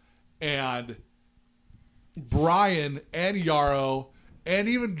 And Brian and Yarrow and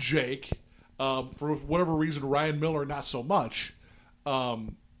even Jake, for whatever reason, Ryan Miller not so much,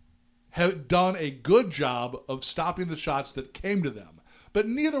 have done a good job of stopping the shots that came to them. But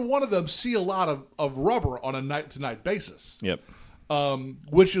neither one of them see a lot of rubber on a night-to-night basis. Yep.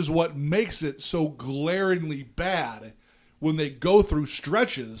 Which is what makes it so glaringly bad when they go through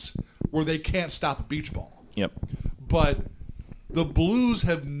stretches where they can't stop a beach ball. Yep. But the Blues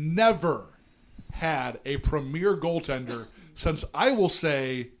have never had a premier goaltender since, I will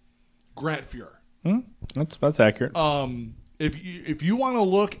say, Grant Fuhr. That's accurate. If you want to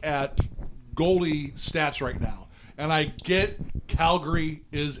look at goalie stats right now, and I get Calgary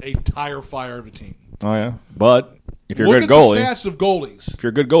is a tire fire of a team. Oh yeah, but if you're Look a good at goalie, the stats of goalies. if you're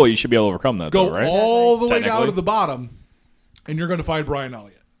a good goalie, you should be able to overcome that. Go though, right? all the way down Technically. to the bottom, and you're going to find Brian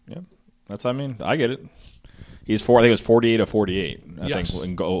Elliott. Yeah, that's. I mean, I get it. He's I think it was 48 of 48. I Yes. think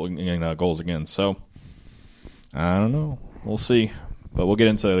in goals against. So I don't know. We'll see, but we'll get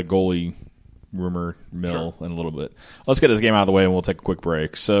into the goalie rumor mill in a little bit. Let's get this game out of the way, and we'll take a quick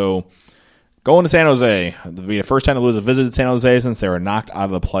break. So. Going to San Jose. It'll be the first time the Blues have visited San Jose since they were knocked out of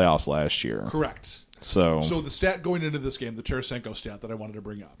the playoffs last year. Correct. So the stat going into this game, the Tarasenko stat that I wanted to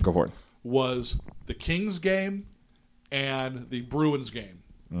bring up, go for it. was the Kings game and the Bruins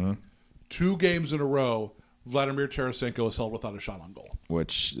game. 2 games in a row, Vladimir Tarasenko is held without a shot on goal.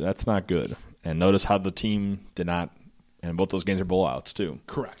 Which, that's not good. And notice how the team did not, and both those games are blowouts too.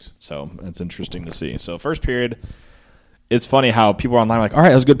 Correct. So it's interesting to see. So first period, it's funny how people are online are like, all right,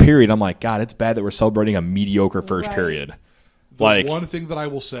 that was a good period. I'm like, God, it's bad that we're celebrating a mediocre first period. The one thing that I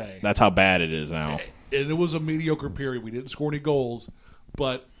will say, that's how bad it is now. and it was a mediocre period. We didn't score any goals,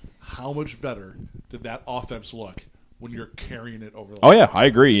 but how much better did that offense look when you're carrying it over the Oh yeah, I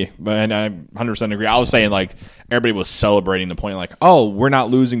agree, and I 100% agree. I was saying like everybody was celebrating the point, like, oh, we're not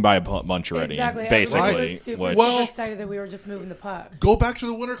losing by a bunch already. Exactly. Basically, Everybody was super, which- super excited that we were just moving the puck. Go back to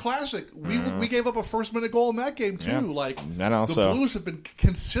the Winter Classic. We gave up a first-minute goal in that game, too. Yeah. Like, And also- the Blues have been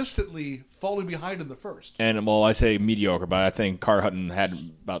consistently falling behind in the first. and well, I say mediocre, but I think Carter Hutton had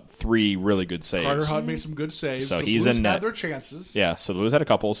about 3 really good saves. Carter Hunt made some good saves. So the he's Blues in had net. their chances. Yeah, so the Blues had a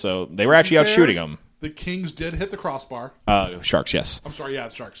couple, so they were actually out Fair, shooting them. The Kings did hit the crossbar. Sharks, yes. I'm sorry, yeah,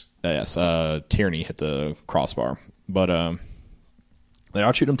 the Sharks. Yes, Tierney hit the crossbar, but they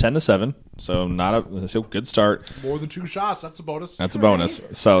outshoot him 10-7. So still good start. More than 2 shots. That's a bonus. That's a bonus.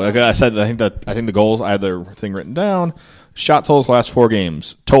 So like I said, I think the goals. I have the thing written down. Shot totals last 4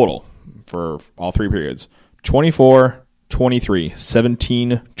 games total for all 3 periods: 24, 23,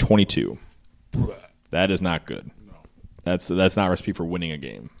 17, 22. That is not good. No. That's not a recipe for winning a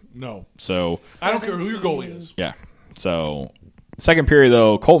game. No. So I don't care who your goalie is. yeah. So second period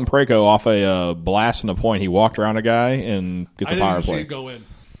though, Colton Parayko off a blast in the point. He walked around a guy and gets I a didn't power even see play. it go in.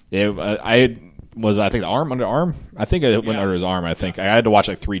 I think the arm. I think it went Yeah. under his arm. I think I had to watch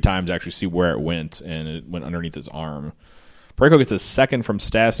like 3 times to actually see where it went, and it went underneath his arm. Parayko gets his second from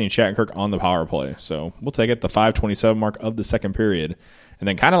Stastny and Shattenkirk on the power play, so we'll take it. The 5:27 mark of the second period, and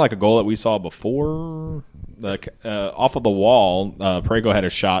then kind of like a goal that we saw before, off of the wall. Parayko had a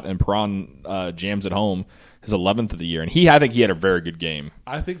shot, and Perron jams it home, his 11th of the year, and I think he had a very good game.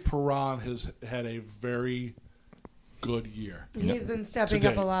 I think Perron has had a very good year. He's been stepping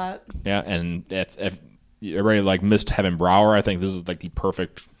Today. up a lot. Yeah, and if everybody like missed Kevin Brower, I think this is like the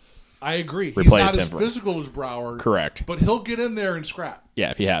perfect. I agree. He's Replaced not him as for- physical as Brower. Correct. But he'll get in there and scrap.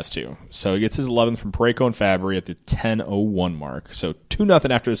 Yeah, if he has to. So he gets his 11th from Parayko and Fabry at the 10:01 mark. So 2-0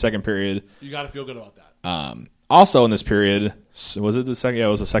 after the second period. You got to feel good about that. Also in this period, was it the second? Yeah,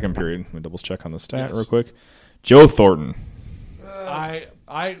 it was the second period. Let me double check on the stat Yes. real quick. Joe Thornton.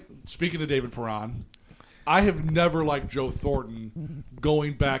 I speaking to David Perron, I have never liked Joe Thornton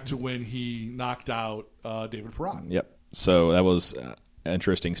going back to when he knocked out David Perron. Yep. So that was an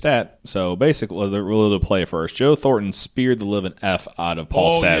interesting stat. So basically, the rule to play first. Joe Thornton speared the living F out of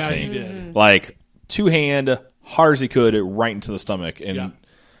Paul Oh, yeah, Stastny. he did. Like 2-hand, hard as he could, right into the stomach. And Yeah.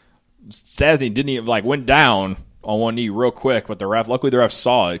 Stastny didn't even, like, went down on one knee real quick, but luckily the ref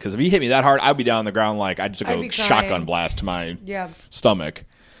saw it, because if he hit me that hard, I'd be down on the ground like I just took I'd a be crying. shotgun blast to my Yeah. stomach.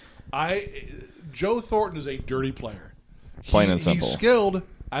 Joe Thornton is a dirty player. Plain and simple. He's skilled.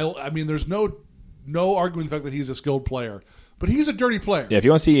 I mean, there's no arguing the fact that he's a skilled player, but he's a dirty player. Yeah, if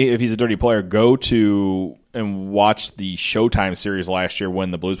you want to see if he's a dirty player, go to and watch the Showtime series last year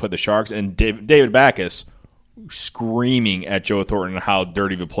when the Blues played the Sharks, and David Backus screaming at Joe Thornton how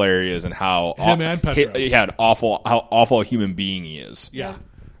dirty of a player he is and how Him and Petro. how awful a human being he is. Yeah.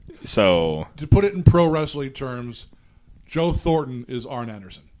 So, To put it in pro wrestling terms, Joe Thornton is Arn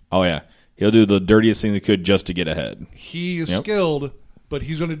Anderson. oh yeah, he'll do the dirtiest thing he could just to get ahead. He is Yep. skilled, but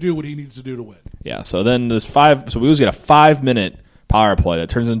he's going to do what he needs to do to win. Yeah. So then there's 5. So we always get a 5-minute power play that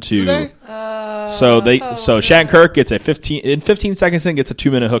turns into. Do they? So Shattenkirk gets a 15 seconds in, gets a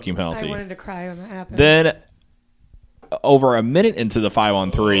 2-minute hooking I penalty. wanted to cry when that happened. Then over a minute into the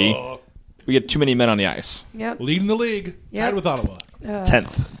 5-on-3, we get too many men on the ice. Yep. Leading the league, Yep. tied with Ottawa.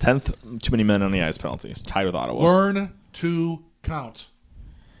 10th, too many men on the ice penalties, tied with Ottawa. Learn to count.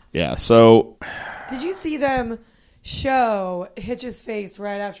 Yeah. So Did you see them show Hitch's face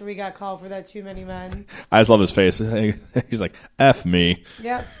right after we got called for that too many men? I just love his face. He's like, "F me."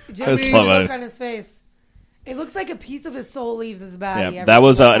 Yep. I Just just the love look it. on his face. It looks like a piece of his soul leaves his body. Yeah. every That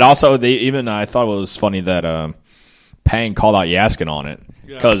was. single And time. also, I thought it was funny that Pang called out Yaskin on it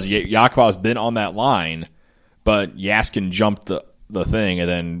because Yakov's been on that line, but Yaskin jumped the thing and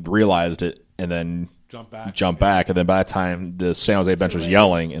then realized it and then Jump back. and then by the time the San Jose bench was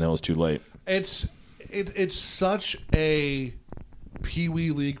yelling, and it was too late. It's such a Pee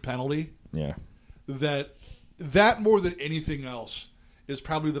Wee League penalty Yeah. that more than anything else is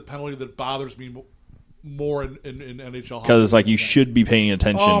probably the penalty that bothers me more in NHL. Because it's like you should be paying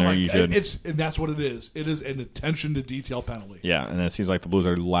attention, Oh or my you God. should. And that's what it is. It is an attention to detail penalty. Yeah, and it seems like the Blues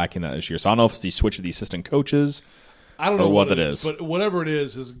are lacking that this year. So I don't know if it's the switch of the assistant coaches. I don't know Or what it it is, is. but whatever it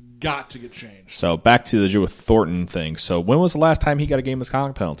is has got to get changed. So back to the Joe Thornton thing. So when was the last time he got a game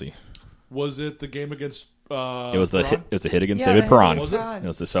misconduct penalty? Was it the game against? It was the Perron? hit, it was the hit against Yeah, David the hit Perron. against Perron. It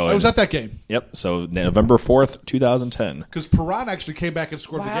was the, I was at that game Yep. So November 4th, 2010. because Perron actually came back and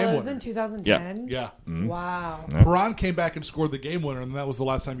scored the Wow, game that was winner. in 2010? Yeah, Wow. Perron came back and scored the game winner, and that was the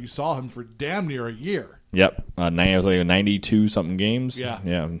last time you saw him for damn near a year. Yep. It was like 92 something games. Yeah.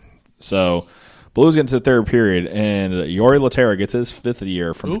 Yeah. So, Blues get into the third period, and Yori Laterra gets his 5th of the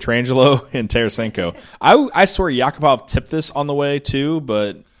year from Petrangelo and Tarasenko. I swear Yakupov tipped this on the way, too,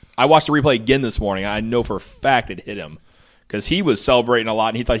 but I watched the replay again this morning. I know for a fact it hit him because he was celebrating a lot,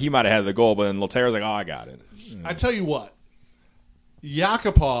 and he thought he might have had the goal, but then Laterra's like, oh, I got it. I tell you what,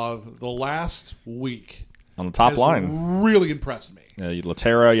 Yakupov the last week on the top has line really impressed me.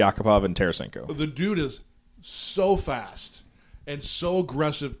 Laterra, Yakupov, and Tarasenko. The dude is so fast and so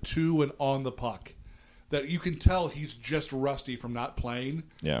aggressive to and on the puck that you can tell he's just rusty from not playing.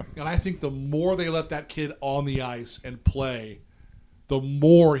 Yeah. And I think the more they let that kid on the ice and play, the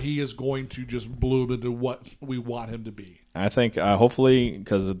more he is going to just bloom into what we want him to be. I think hopefully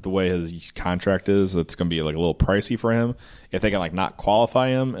because of the way his contract is, it's going to be like a little pricey for him. If they can like not qualify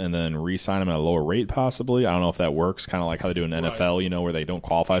him and then re-sign him at a lower rate, possibly. I don't know if that works. Kind of like how they do in NFL, you know, where they don't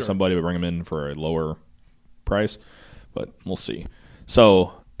qualify somebody but bring them in for a lower price. But we'll see.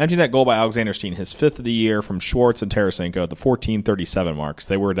 So empty net goal by Alexander Steen, his 5th of the year from Schwartz and Tarasenko at the 14:37 marks.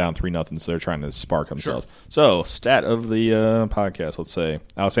 They were down 3-0, so they're trying to spark themselves. Sure. So stat of the podcast, let's say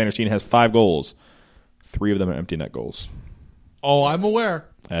Alexander Steen has 5 goals. 3 of them are empty net goals. Oh, I'm aware.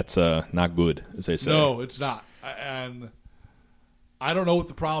 That's not good, as they say. No, it's not. And I don't know what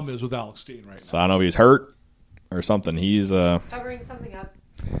the problem is with Alex Steen right now. So I don't know if he's hurt or something. He's covering something up.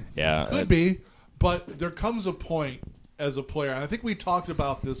 Yeah. Could be. But there comes a point as a player, and I think we talked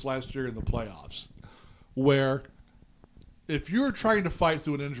about this last year in the playoffs, where if you're trying to fight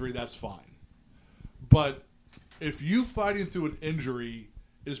through an injury, that's fine. But if you fighting through an injury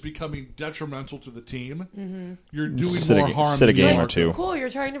is becoming detrimental to the team, you're doing more harm than game you or two. Cool, you're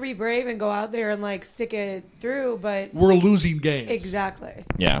trying to be brave and go out there and like stick it through, but we're losing games. Exactly.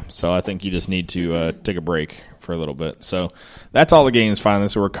 Yeah, so I think you just need to take a break for a little bit. So that's all the games finally.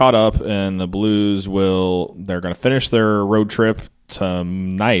 So we're caught up, and the Blues they're going to finish their road trip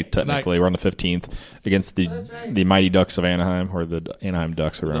tonight, technically. We're on the 15th against the Mighty Ducks of Anaheim, or the Anaheim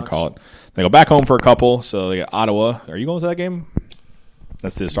Ducks, we're going to call it. They go back home for a couple, so they got Ottawa. Are you going to that game?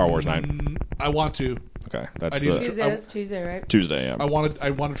 That's the Star Wars night. I want to. Okay, that's Tuesday, right? Tuesday, yeah. I want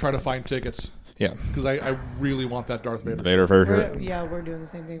to try to find tickets. Yeah, because I really want that Darth Vader. We're doing the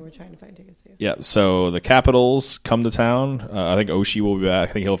same thing. We're trying to find tickets too. Yeah, so the Capitals come to town. I think Oshie will be back.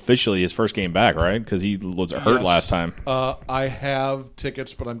 I think he'll officially his first game back, right? Because he was hurt last time. I have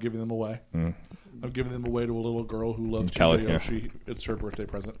tickets, but I'm giving them away. I'm giving them away to a little girl who loves Kelly Oshie. It's her birthday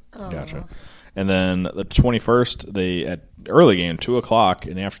present. Gotcha. And then the 21st, they at early game, 2:00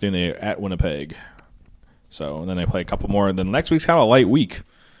 in the afternoon, they at Winnipeg. So and then they play a couple more. And then next week's kind of a light week.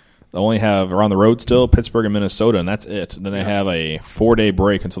 They only have around the road still Pittsburgh and Minnesota, and that's it. And then they have a 4-day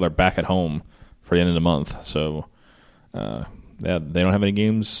break until they're back at home for the end of the month. So they don't have any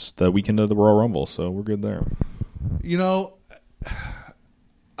games the weekend of the Royal Rumble, so we're good there. You know,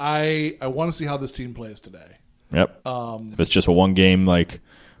 I want to see how this team plays today. Yep. If it's just a one game, like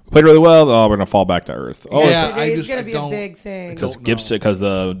played really well, we're going to fall back to earth. It's going to be a big thing. Because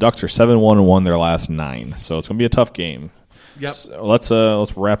the Ducks are 7-1-1 their last 9, so it's going to be a tough game. Yep. So let's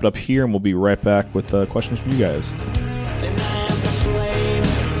wrap it up here, and we'll be right back with questions from you guys.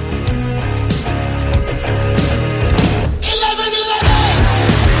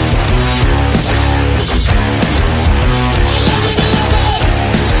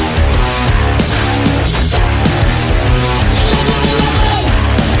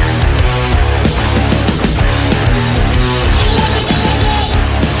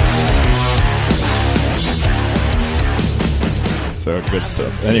 So good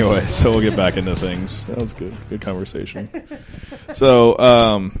stuff. Anyway, so we'll get back into things. That was good. Good conversation. So,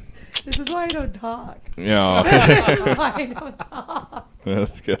 this is why I don't talk. Yeah. This is why I don't talk.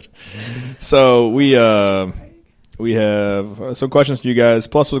 That's good. So we have some questions for you guys.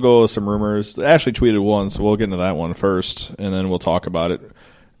 Plus, we'll go with some rumors. Ashley tweeted one, so we'll get into that one first, and then we'll talk about it.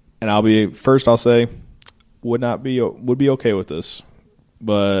 And I'll say would be okay with this.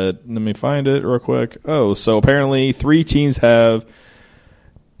 But let me find it real quick. Oh, so apparently 3 teams have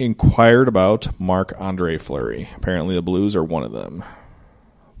inquired about Marc-Andre Fleury. Apparently the Blues are one of them.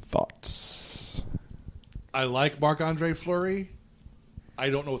 Thoughts? I like Marc-Andre Fleury.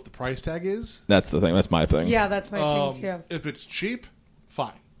 I don't know what the price tag is. That's the thing. That's my thing. Yeah, that's my thing too. If it's cheap,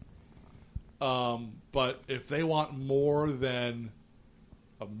 fine. But if they want more than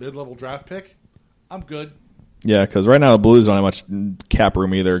a mid-level draft pick, I'm good. Yeah, because right now the Blues don't have much cap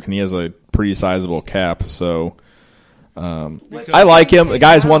room either, and he has a pretty sizable cap. So I like him. The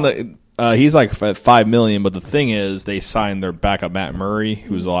guy's won the. He's like at $5 million, but the thing is, they signed their backup Matt Murray,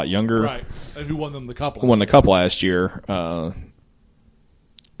 who's a lot younger, right? And who won them the cup? Last year.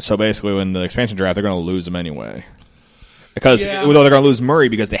 So basically, when the expansion draft, they're going to lose him anyway. because although they're going to lose Murray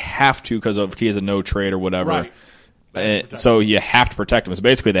because they have to because he has a no trade or whatever. Right. So you have to protect him. So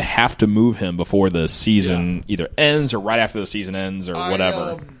basically, they have to move him before the season either ends or right after the season ends or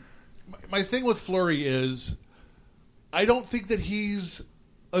whatever. My thing with Fleury is I don't think that he's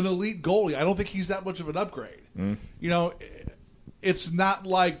an elite goalie. I don't think he's that much of an upgrade. You know, it's not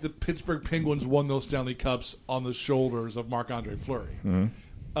like the Pittsburgh Penguins won those Stanley Cups on the shoulders of Marc-Andre Fleury.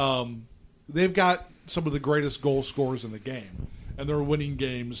 They've got some of the greatest goal scorers in the game, and they're winning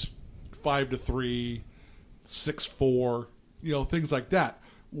games 5-3, 6-4, you know, things like that.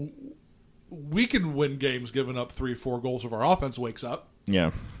 We can win games giving up 3-4 goals if our offense wakes up.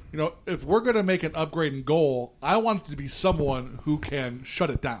 Yeah. You know, if we're going to make an upgrade in goal, I want it to be someone who can shut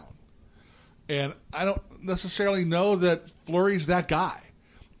it down. And I don't necessarily know that Fleury's that guy.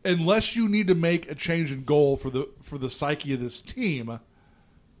 Unless you need to make a change in goal for the psyche of this team,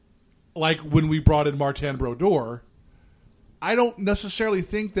 like when we brought in Martin Brodeur, I don't necessarily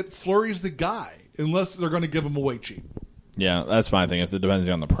think that Fleury's the guy unless they're going to give him away cheap. Yeah, that's my thing. It depends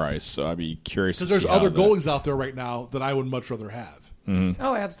on the price, so I'd be curious to see. Because there's other goalies out there right now that I would much rather have.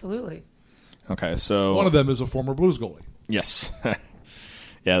 Oh, absolutely. Okay, so one of them is a former Blues goalie. Yes.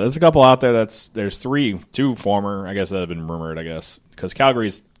 Yeah, there's a couple out there. There's two former, I guess, that have been rumored, I guess, because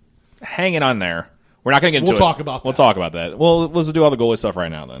Calgary's hanging on there. We're not going to get into it. We'll talk about that. We'll talk about that. Well, let's do all the goalie stuff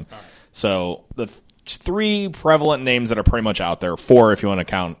right now then. Right. So the three prevalent names that are pretty much out there, four if you want to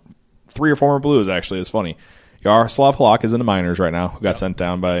count, three are former Blues, actually. It's funny. Yaroslav Halak is in the minors right now, who got sent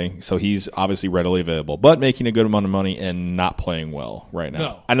down so he's obviously readily available, but making a good amount of money and not playing well right now.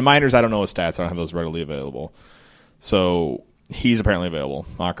 No. And the minors, I don't know his stats. I don't have those readily available. So he's apparently available.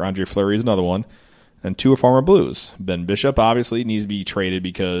 Marc-Andre Fleury is another one. And two are former Blues. Ben Bishop obviously needs to be traded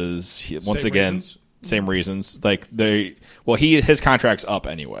because, same reasons. Like his contract's up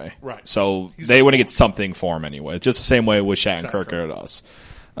anyway. Right. So they want to get something for him anyway. Just the same way with Shattenkirk at us.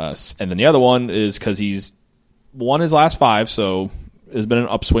 And then the other one is because he's won his last 5, so has been an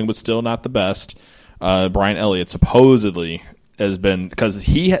upswing, but still not the best. Brian Elliott supposedly has been, because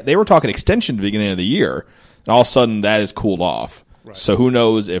they were talking extension at the beginning of the year, and all of a sudden that has cooled off. Right. So who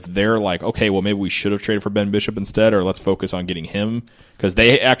knows if they're like, okay, well maybe we should have traded for Ben Bishop instead, or let's focus on getting him, because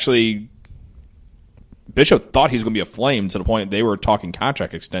Bishop thought he was going to be a Flame to the point they were talking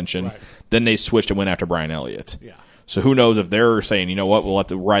contract extension. Right. Then they switched and went after Brian Elliott. Yeah. So who knows if they're saying, you know what, we'll have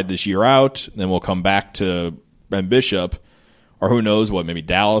to ride this year out, then we'll come back to Ben Bishop, or who knows what, maybe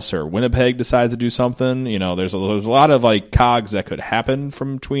Dallas or Winnipeg decides to do something. You know, there's a lot of like cogs that could happen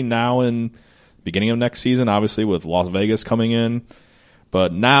from between now and beginning of next season, obviously with Las Vegas coming in.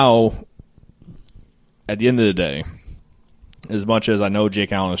 But now, at the end of the day, as much as I know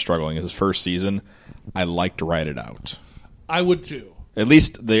Jake Allen is struggling, it's his first season, I like to ride it out. I would too. At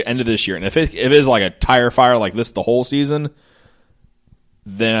least the end of this year. And if it is like a tire fire like this the whole season,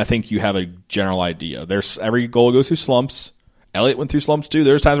 then I think you have a general idea. Every goal goes through slumps. Elliott went through slumps too.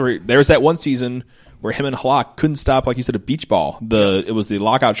 There's times where there's that one season where him and Halak couldn't stop, like you said, a beach ball. It was the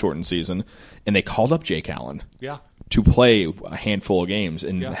lockout shortened season, and they called up Jake Allen to play a handful of games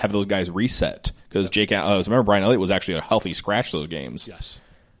and have those guys reset. Because Jake Allen, remember Brian Elliott was actually a healthy scratch those games. Yes.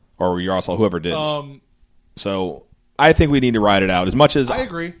 Or Yaroslav, whoever did. So I think we need to ride it out. As much as I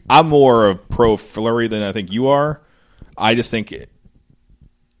agree. I'm more of pro Fleury than I think you are. I just think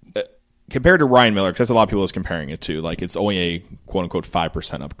compared to Ryan Miller, because that's a lot of people is comparing it to. Like it's only a quote unquote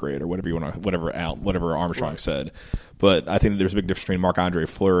 5% upgrade or whatever you want to, whatever Armstrong said. But I think there's a big difference between Marc-Andre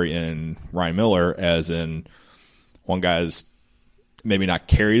Fleury and Ryan Miller, as in one guy's maybe not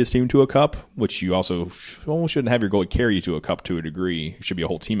carried his team to a cup, which you also almost shouldn't have your goalie carry you to a cup to a degree. It should be a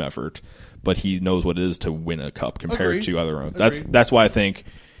whole team effort. But he knows what it is to win a cup compared to other ones. That's why I think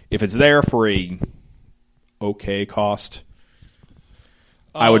if it's there for a okay cost,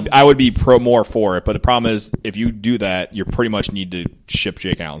 I would be more for it. But the problem is, if you do that, you pretty much need to ship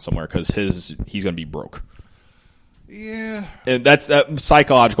Jake Allen somewhere because he's going to be broke. Yeah, and that's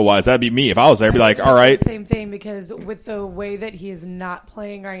psychological wise. That'd be me if I was there. I'd be like, all right, same thing. Because with the way that he is not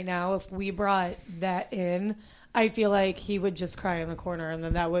playing right now, if we brought that in, I feel like he would just cry in the corner, and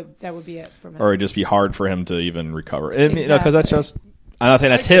then that would be it for him. Or it'd just be hard for him to even recover. Exactly. Because that's just, I'm not saying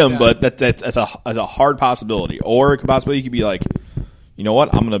that's him, but that's a hard possibility. Or it could possibly, you could be like, you know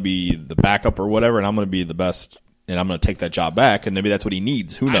what, I'm going to be the backup or whatever, and I'm going to be the best, and I'm going to take that job back, and maybe that's what he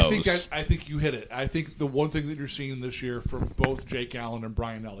needs. Who knows? I think you hit it. I think the one thing that you're seeing this year from both Jake Allen and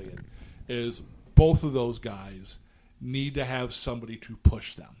Brian Elliott is both of those guys need to have somebody to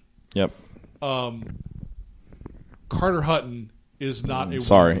push them. Yep. Carter Hutton is not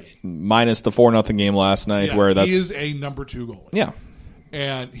a minus the 4-0 game last night, where he is a number 2 goalie. Yeah,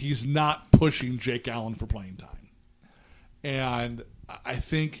 and he's not pushing Jake Allen for playing time. And I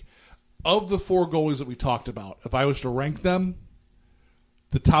think of the 4 goalies that we talked about, if I was to rank them,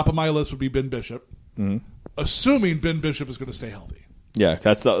 the top of my list would be Ben Bishop, assuming Ben Bishop is going to stay healthy. Yeah,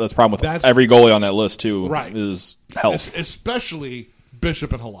 that's the problem with every goalie on that list too. Right. Is health, especially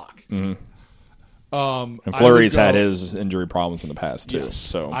Bishop and Halak. And Fleury's had his injury problems in the past too. Yes.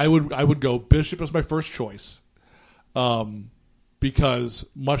 So I would go Bishop as my first choice, because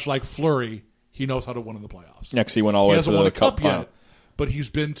much like Fleury, he knows how to win in the playoffs. Next, he went all the way to hasn't won the a cup final. yet, but he's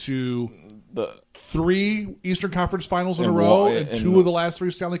been to The 3 Eastern Conference Finals in a And row one- and and 2 of the last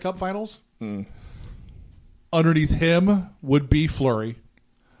 3 Stanley Cup Finals. Underneath him would be Fleury.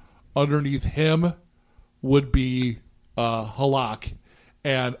 Underneath him would be Halak.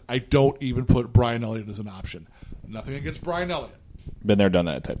 And I don't even put Brian Elliott as an option. Nothing against Brian Elliott. been there, done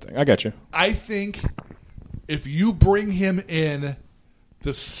that type thing. I got you. I think if you bring him in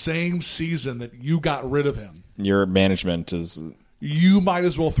the same season that you got rid of him, Your management is you might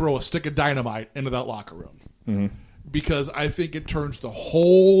as well throw a stick of dynamite into that locker room. Because I think it turns the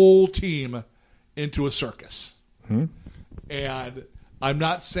whole team into a circus. And I'm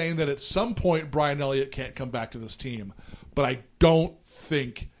not saying that at some point Brian Elliott can't come back to this team, but I don't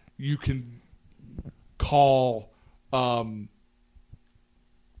think you can call a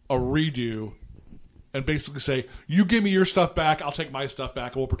redo and basically say, you give me your stuff back, I'll take my stuff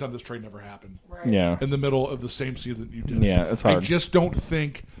back, and we'll pretend this trade never happened. Right. yeah. In the middle of the same season you did. Yeah, it's hard. I just don't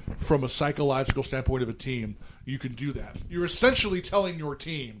think from a psychological standpoint of a team you can do that. You're essentially telling your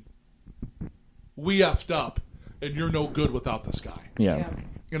team, we effed up, and you're no good without this guy. Yeah.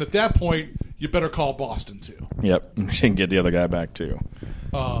 And at that point, you better call Boston too. Yep. You can get the other guy back too.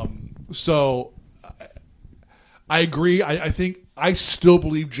 So I agree. I think I still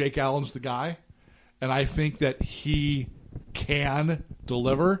believe Jake Allen's the guy, and I think that he can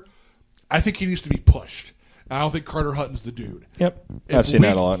deliver. I think he needs to be pushed. I don't think Carter Hutton's the dude. Yep. I've seen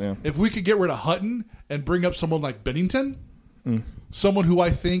that a lot. Yeah. If we could get rid of Hutton and bring up someone like Bennington, someone who I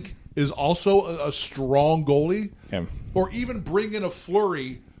think is also a strong goalie, Yeah. or even bring in a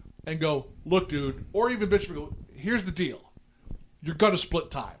Fleury and go, look, dude, or even Bishop, go, here's the deal. You're going to split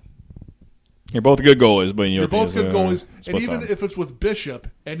time. You're both good goalies, but You're both good goalies. And split even time. if it's with Bishop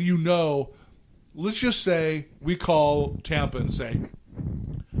and you know, let's just say we call Tampa and say,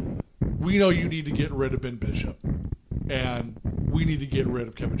 we know you need to get rid of Ben Bishop and we need to get rid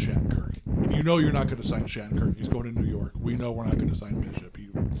of Kevin Shattenkirk. And you know you're not going to sign Shattenkirk. He's going to New York. We know we're not going to sign Bishop. He's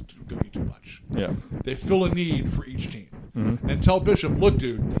going to be too much. Yeah. They fill a need for each team. And tell Bishop, look,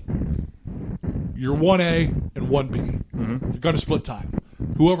 dude, you're 1A and 1B. You're going to split time.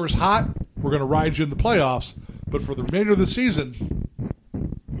 Whoever's hot, we're going to ride you in the playoffs. But for the remainder of the season,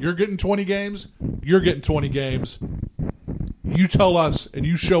 you're getting 20 games. You're getting 20 games. You tell us and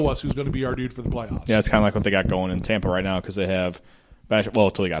you show us who's going to be our dude for the playoffs. Yeah, it's kind of like what they got going in Tampa right now because they have,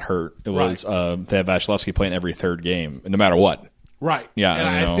 until he got hurt, it was they have Vasilevsky playing every third game, no matter what. Right. Yeah, and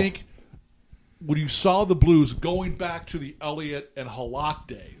I know. I think when you saw the Blues going back to the Elliott and Halak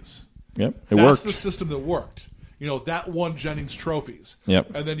days, Yep, it that's worked. the system that worked. You know, that won Jennings trophies.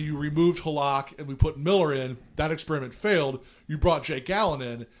 Yep. And then you removed Halak and we put Miller in. That experiment failed. You brought Jake Allen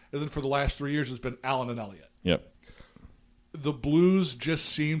in, and then for the last 3 years it's been Allen and Elliott. Yep. The Blues just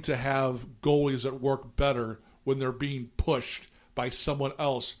seem to have goalies that work better when they're being pushed by someone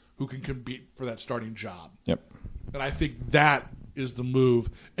else who can compete for that starting job. Yep. And I think that is the move.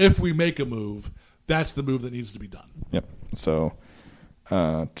 If we make a move, that's the move that needs to be done. Yep. So,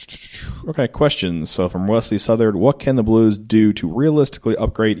 okay, questions. So from Wesley Southard, what can the Blues do to realistically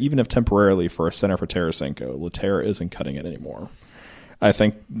upgrade, even if temporarily, for a center for Tarasenko? Laterra isn't cutting it anymore. I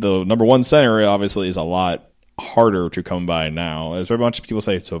think the number one center obviously is a lot harder to come by now. As a bunch of people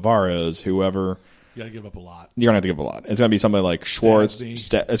say, Tavares, whoever. You got to give up a lot. You're gonna have to give a lot. It's gonna be somebody like Schwartz.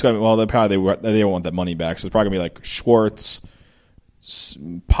 Stastny. It's gonna be, well, they don't want that money back, so it's probably gonna be like Schwartz,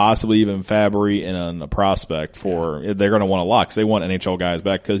 possibly even Fabry, and a prospect for. They're gonna want a lot because they want NHL guys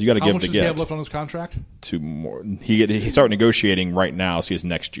back because you got to How give much to does he have get. left on his contract? To more, he start negotiating right now, so he's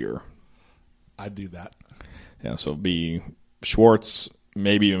next year. I'd do that. Yeah, so it'd be Schwartz,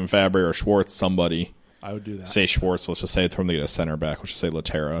 maybe even Fabry or Schwartz, somebody. I would do that. Say Schwartz. Let's just say from the center back. Let's just say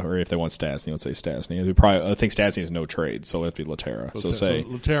Laterra, or if they want Stastny, let's say Stastny. I think Stastny is no trade, so it'd be Laterra. So say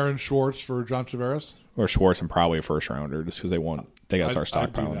Laterra and Schwartz for John Tavares. or Schwartz and probably a first rounder, just because they got to start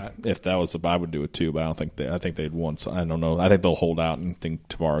I'd do stockpiling. that. If that was I would do it too, but I don't think I think they'd want. I don't know. I think they'll hold out and think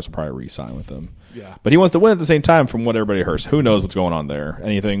Tavares will probably re-sign with them. Yeah. But he wants to win at the same time. From what everybody hears, who knows what's going on there?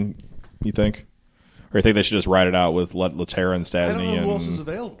 Anything you think, or you think they should just ride it out with Laterra and Stastny? I don't know who else and is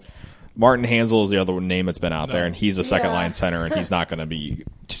available. Martin Hansel is the other name that's been out No. there, and he's a second Yeah. line center, and he's not going to be.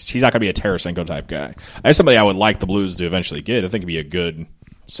 he's not going to be a Tarasenko type guy. That's somebody I would like the Blues to eventually get. I think he'd be a good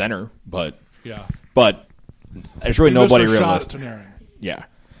center, but there's really nobody realistic. Yeah,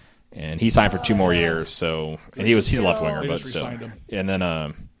 and he signed for 2 more years. So, and he's a left winger, but still. And then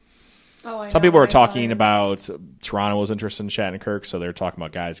some people were talking about Toronto was interested in Shattenkirk, so they're talking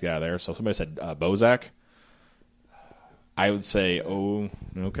about guys get out of there. So somebody said Bozak. I would say,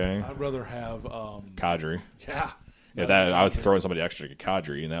 okay. I'd rather have Kadri. Yeah. If that, I was throwing somebody extra to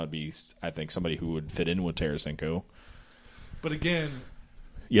Kadri, and that would be, I think, somebody who would fit in with Tarasenko. But again,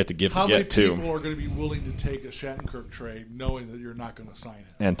 you have to give how to many get too. people are going to be willing to take a Shattenkirk trade knowing that you're not going to sign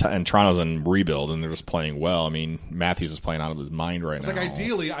him? And Toronto's in rebuild, and they're just playing well. I mean, Matthews is playing out of his mind right now. Like,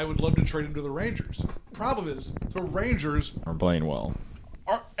 ideally, I would love to trade him to the Rangers. Problem is, the Rangers are playing well.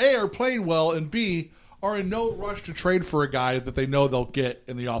 Are playing well, and B, are in no rush to trade for a guy that they know they'll get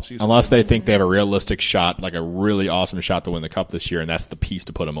in the offseason. Unless they think they have a realistic shot, like a really awesome shot to win the Cup this year, and that's the piece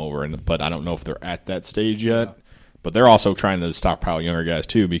to put them over. But I don't know if they're at that stage yet. Yeah. But they're also trying to stockpile younger guys,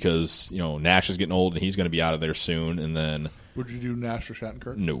 too, because Nash is getting old, and he's going to be out of there soon. And then, would you do Nash or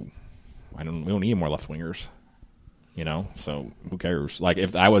Shattenkirk? No. We don't need more left wingers. So who cares? Like,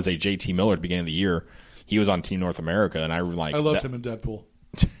 if I was a JT Miller at the beginning of the year, he was on Team North America, and I loved him in Deadpool.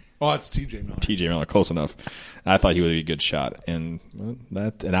 Oh, it's TJ Miller. TJ Miller, close enough. I thought he would be a good shot, and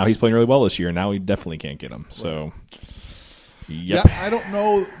now he's playing really well this year. And now we definitely can't get him. So, yep. Yeah, I don't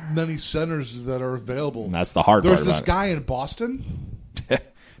know many centers that are available. And that's the hard part. There's this guy in Boston,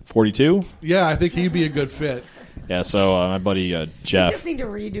 42. Yeah, I think he'd be a good fit. Yeah, so my buddy Jeff. We just need to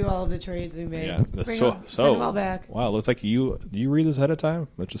redo all of the trades we made. Yeah, send them all back. Wow, it looks like you read this ahead of time,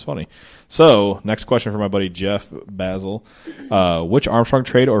 which is funny. So, next question for my buddy Jeff Basil: which Armstrong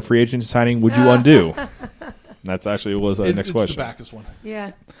trade or free agent signing would you undo? That's actually was the next question. It's the Backus one.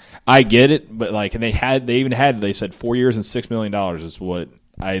 Yeah, I get it, but they said 4 years and $6 million is what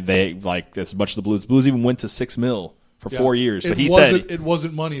that's as much as the Blues. Blues even went to $6 million. For 4 years, but he said it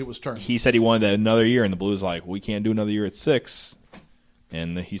wasn't money; it was term. He said he wanted that another year, and the Blues we can't do another year at 6,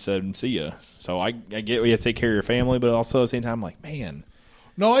 and he said, "See ya." So I get you have to take care of your family, but also at the same time, I'm like, man,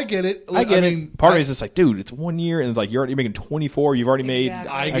 no, I get it. I mean, part of me is just like, dude, it's 1 year, and it's like you're making 24. You've already made.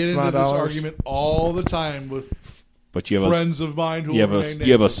 I get into this argument all the time with. But you have friends of mine who you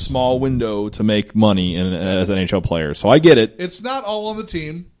have a small window to make money as an NHL player, so I get it. It's not all on the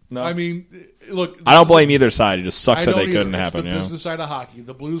team. No. I mean, look. I don't blame either side. It just sucks that they couldn't happen. It's the business side of hockey.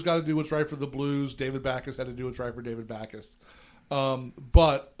 The Blues got to do what's right for the Blues. David Backus had to do what's right for David Backus.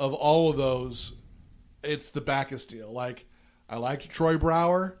 But of all of those, it's the Backus deal. Like, I liked Troy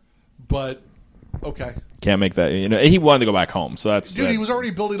Brouwer, but okay. Can't make that. He wanted to go back home, so that's. Dude, he was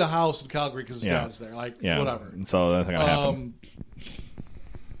already building a house in Calgary because his dad's there. Like, whatever. And so that's not gonna happen.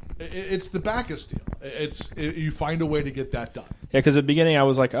 It's the Backus deal. You find a way to get that done. Yeah, because at the beginning I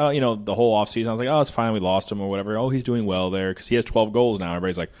was like, oh, the whole offseason I was like, oh, it's fine, we lost him or whatever. Oh, he's doing well there because he has 12 goals now.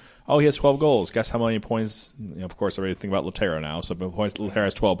 Everybody's like, oh, he has 12 goals. Guess how many points? Of course, everybody think about Laterra now. So Laterra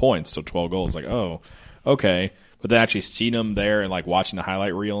has 12 points, so 12 goals. Like, oh, okay. But then actually seeing him there and watching the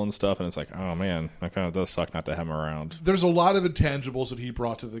highlight reel and stuff, and it's like, oh man, that kind of does suck not to have him around. There's a lot of intangibles that he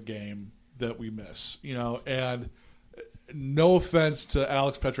brought to the game that we miss, and. No offense to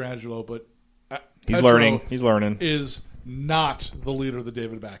Alex Pietrangelo, but he's learning. Is not the leader that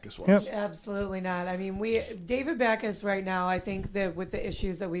David Backus was. Yep. Absolutely not. I mean, David Backus right now, I think that with the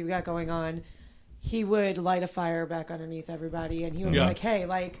issues that we've got going on, he would light a fire back underneath everybody, and he would be like, "Hey,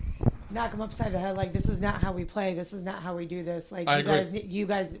 knock him upside the head. This is not how we play. This is not how we do this. You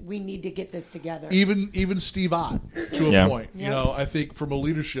guys, we need to get this together." Even Steve Ott to a point. Yep. I think from a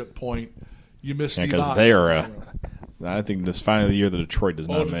leadership point, you miss Steve Ott because they are. I think this finally the year that Detroit does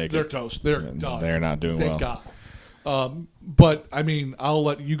not make they're it. They're toast. They're done. They're not doing Thank well. God. But I mean, I'll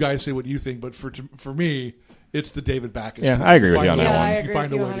let you guys say what you think. But for me, it's the David Backus. Yeah, I agree with you on that one. I agree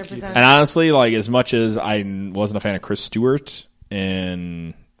with you 100%. And honestly, as much as I wasn't a fan of Chris Stewart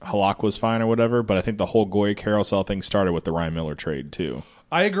and Halak was fine or whatever, but I think the whole Goya carousel thing started with the Ryan Miller trade too.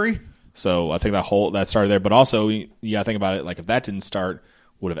 I agree. So I think that started there. But also, you got to think about it. If that didn't start.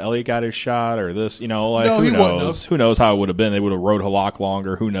 Would have Elliott got his shot or this? No, who knows? Who knows how it would have been? They would have rode Halak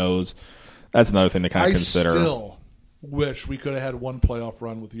longer. Who knows? That's another thing to kind of consider. I still wish we could have had one playoff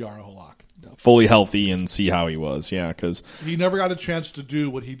run with Jaro Halak. Fully healthy and see how he was. Yeah, because he never got a chance to do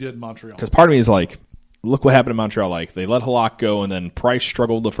what he did in Montreal. Because part of me is look what happened in Montreal. They let Halak go, and then Price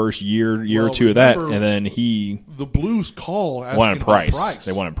struggled the first year or two of that, and then the Blues wanted Price.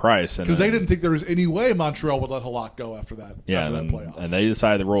 They wanted Price because they didn't think there was any way Montreal would let Halak go after that. Yeah, after that playoff. And they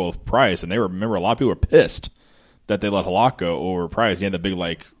decided to roll with Price, and remember a lot of people were pissed that they let Halak go over Price. He had the big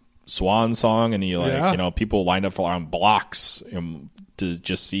swan song, and he Yeah. people lined up on blocks to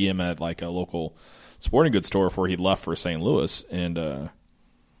just see him at like a local sporting goods store before he left for St. Louis. And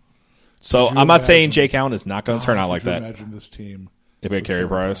so I'm not saying imagine- Jake Allen is not going to turn out like Could you that. Imagine this team. If we had Carey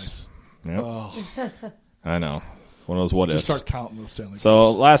Price. Price. Yep. Oh, I know. It's one of those what just ifs. start counting the Stanley So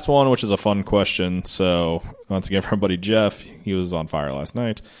Cups. last one, which is a fun question. So once again, from our buddy Jeff, he was on fire last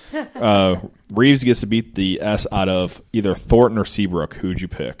night. Reeves gets to beat the S out of either Thornton or Seabrook. Who'd you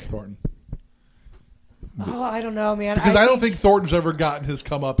pick? Thornton. Oh, I don't know, man. Because I don't think Thornton's ever gotten his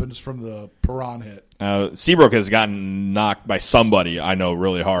comeuppance from the Perron hit. Seabrook has gotten knocked by somebody I know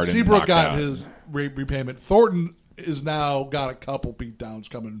really hard. and Seabrook knocked got out. his repayment. Thornton is now got a couple beatdowns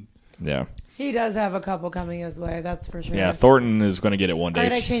coming. Yeah, he does have a couple coming his way. That's for sure. yeah. Thornton is going to get it one Why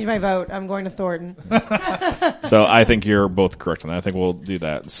did I day. change my vote? I'm going to Thornton. So I think you're both correct on that. I think we'll do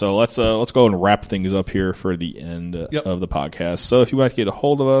that. So let's go and wrap things up here for the end of the podcast. So if you want to get a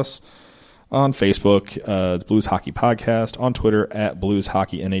hold of us on Facebook, the Blues Hockey Podcast, on Twitter at Blues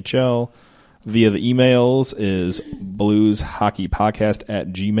Hockey NHL, via the emails is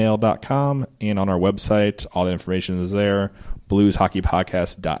blueshockeypodcast@gmail.com, and on our website, all the information is there,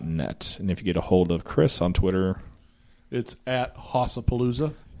 blueshockeypodcast.net. And if you get a hold of Chris on Twitter It's at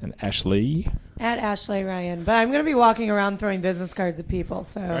Hossapalooza. and Ashley, At Ashley Ryan. But I'm going to be walking around throwing business cards at people,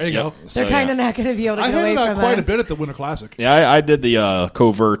 so There you go. they're kind of not going to be able to I get away handed out from quite us. a bit at the Winter Classic. yeah, I did the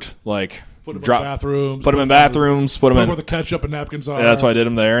covert Put them drop, in bathrooms. put them in bathrooms, put them in. where the ketchup and napkins are. Yeah, that's why I did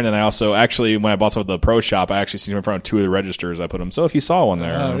them there. And then I also actually, when I bought some at the pro shop, I actually seen them in front of two of the registers. I put them. So if you saw one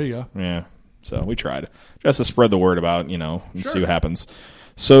there, there you go. Yeah. So we tried just to spread the word about, and see what happens.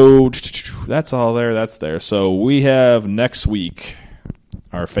 So that's all there. That's there. So we have next week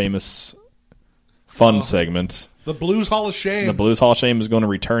our famous fun segment. The Blues Hall of Shame. The Blues Hall of Shame is going to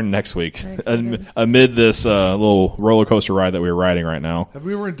return next week Excited. amid this little roller coaster ride that we're riding right now. Have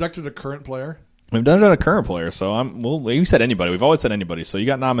we ever inducted a current player? We've done it on a current player, so you said anybody. We've always said anybody. So you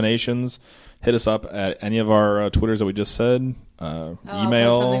got nominations. Hit us up at any of our Twitters that we just said. I'll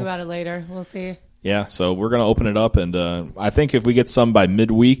Email. post something about it later. We'll see. Yeah, so we're going to open it up, and I think if we get some by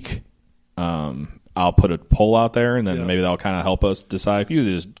midweek, I'll put a poll out there, and then maybe that'll kind of help us decide.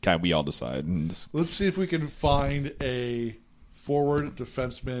 Usually just kind of we all decide. And Let's see if we can find a forward,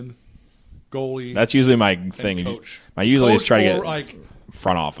 defenseman, goalie. that's usually my thing. coach. I usually Coach just try to or, get like,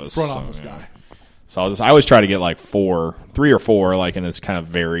 front office. front office guy. So I always try to get like 3 or 4, like, and it's kind of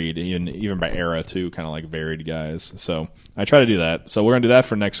varied, even by era too, kind of like varied guys. So I try to do that. So we're gonna do that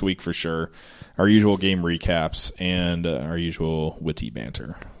for next week for sure. Our usual game recaps and our usual witty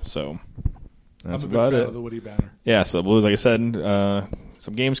banter. So that's I'm a big about fan it. of the witty banner. Yeah. So Blues, like I said,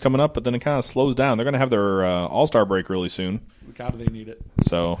 some games coming up, but then it kind of slows down. They're gonna have their All-Star break really soon. God, do they need it?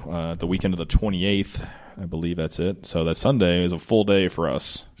 So the weekend of the 28th, I believe that's it. So that Sunday is a full day for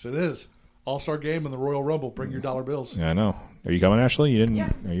us. So it is. All-Star game in the Royal Rumble. Bring your dollar bills. Yeah, I know. Are you coming, Ashley? You didn't?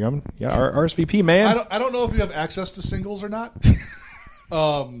 Yeah. Are you coming? Yeah, RSVP, man. I don't know if you have access to singles or not,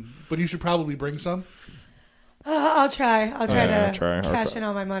 but you should probably bring some. I'll try. I'll try Yeah, to try. cash in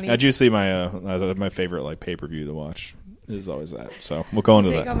all my money. I do see my favorite like pay-per-view to watch is always that. So we'll go into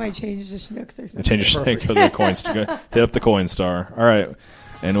Take that. all my change to Schnucks or something. Change your go to the coins. Hit up the Coinstar. All right,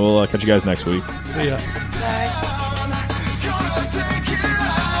 and we'll catch you guys next week. See ya. Bye. Gonna take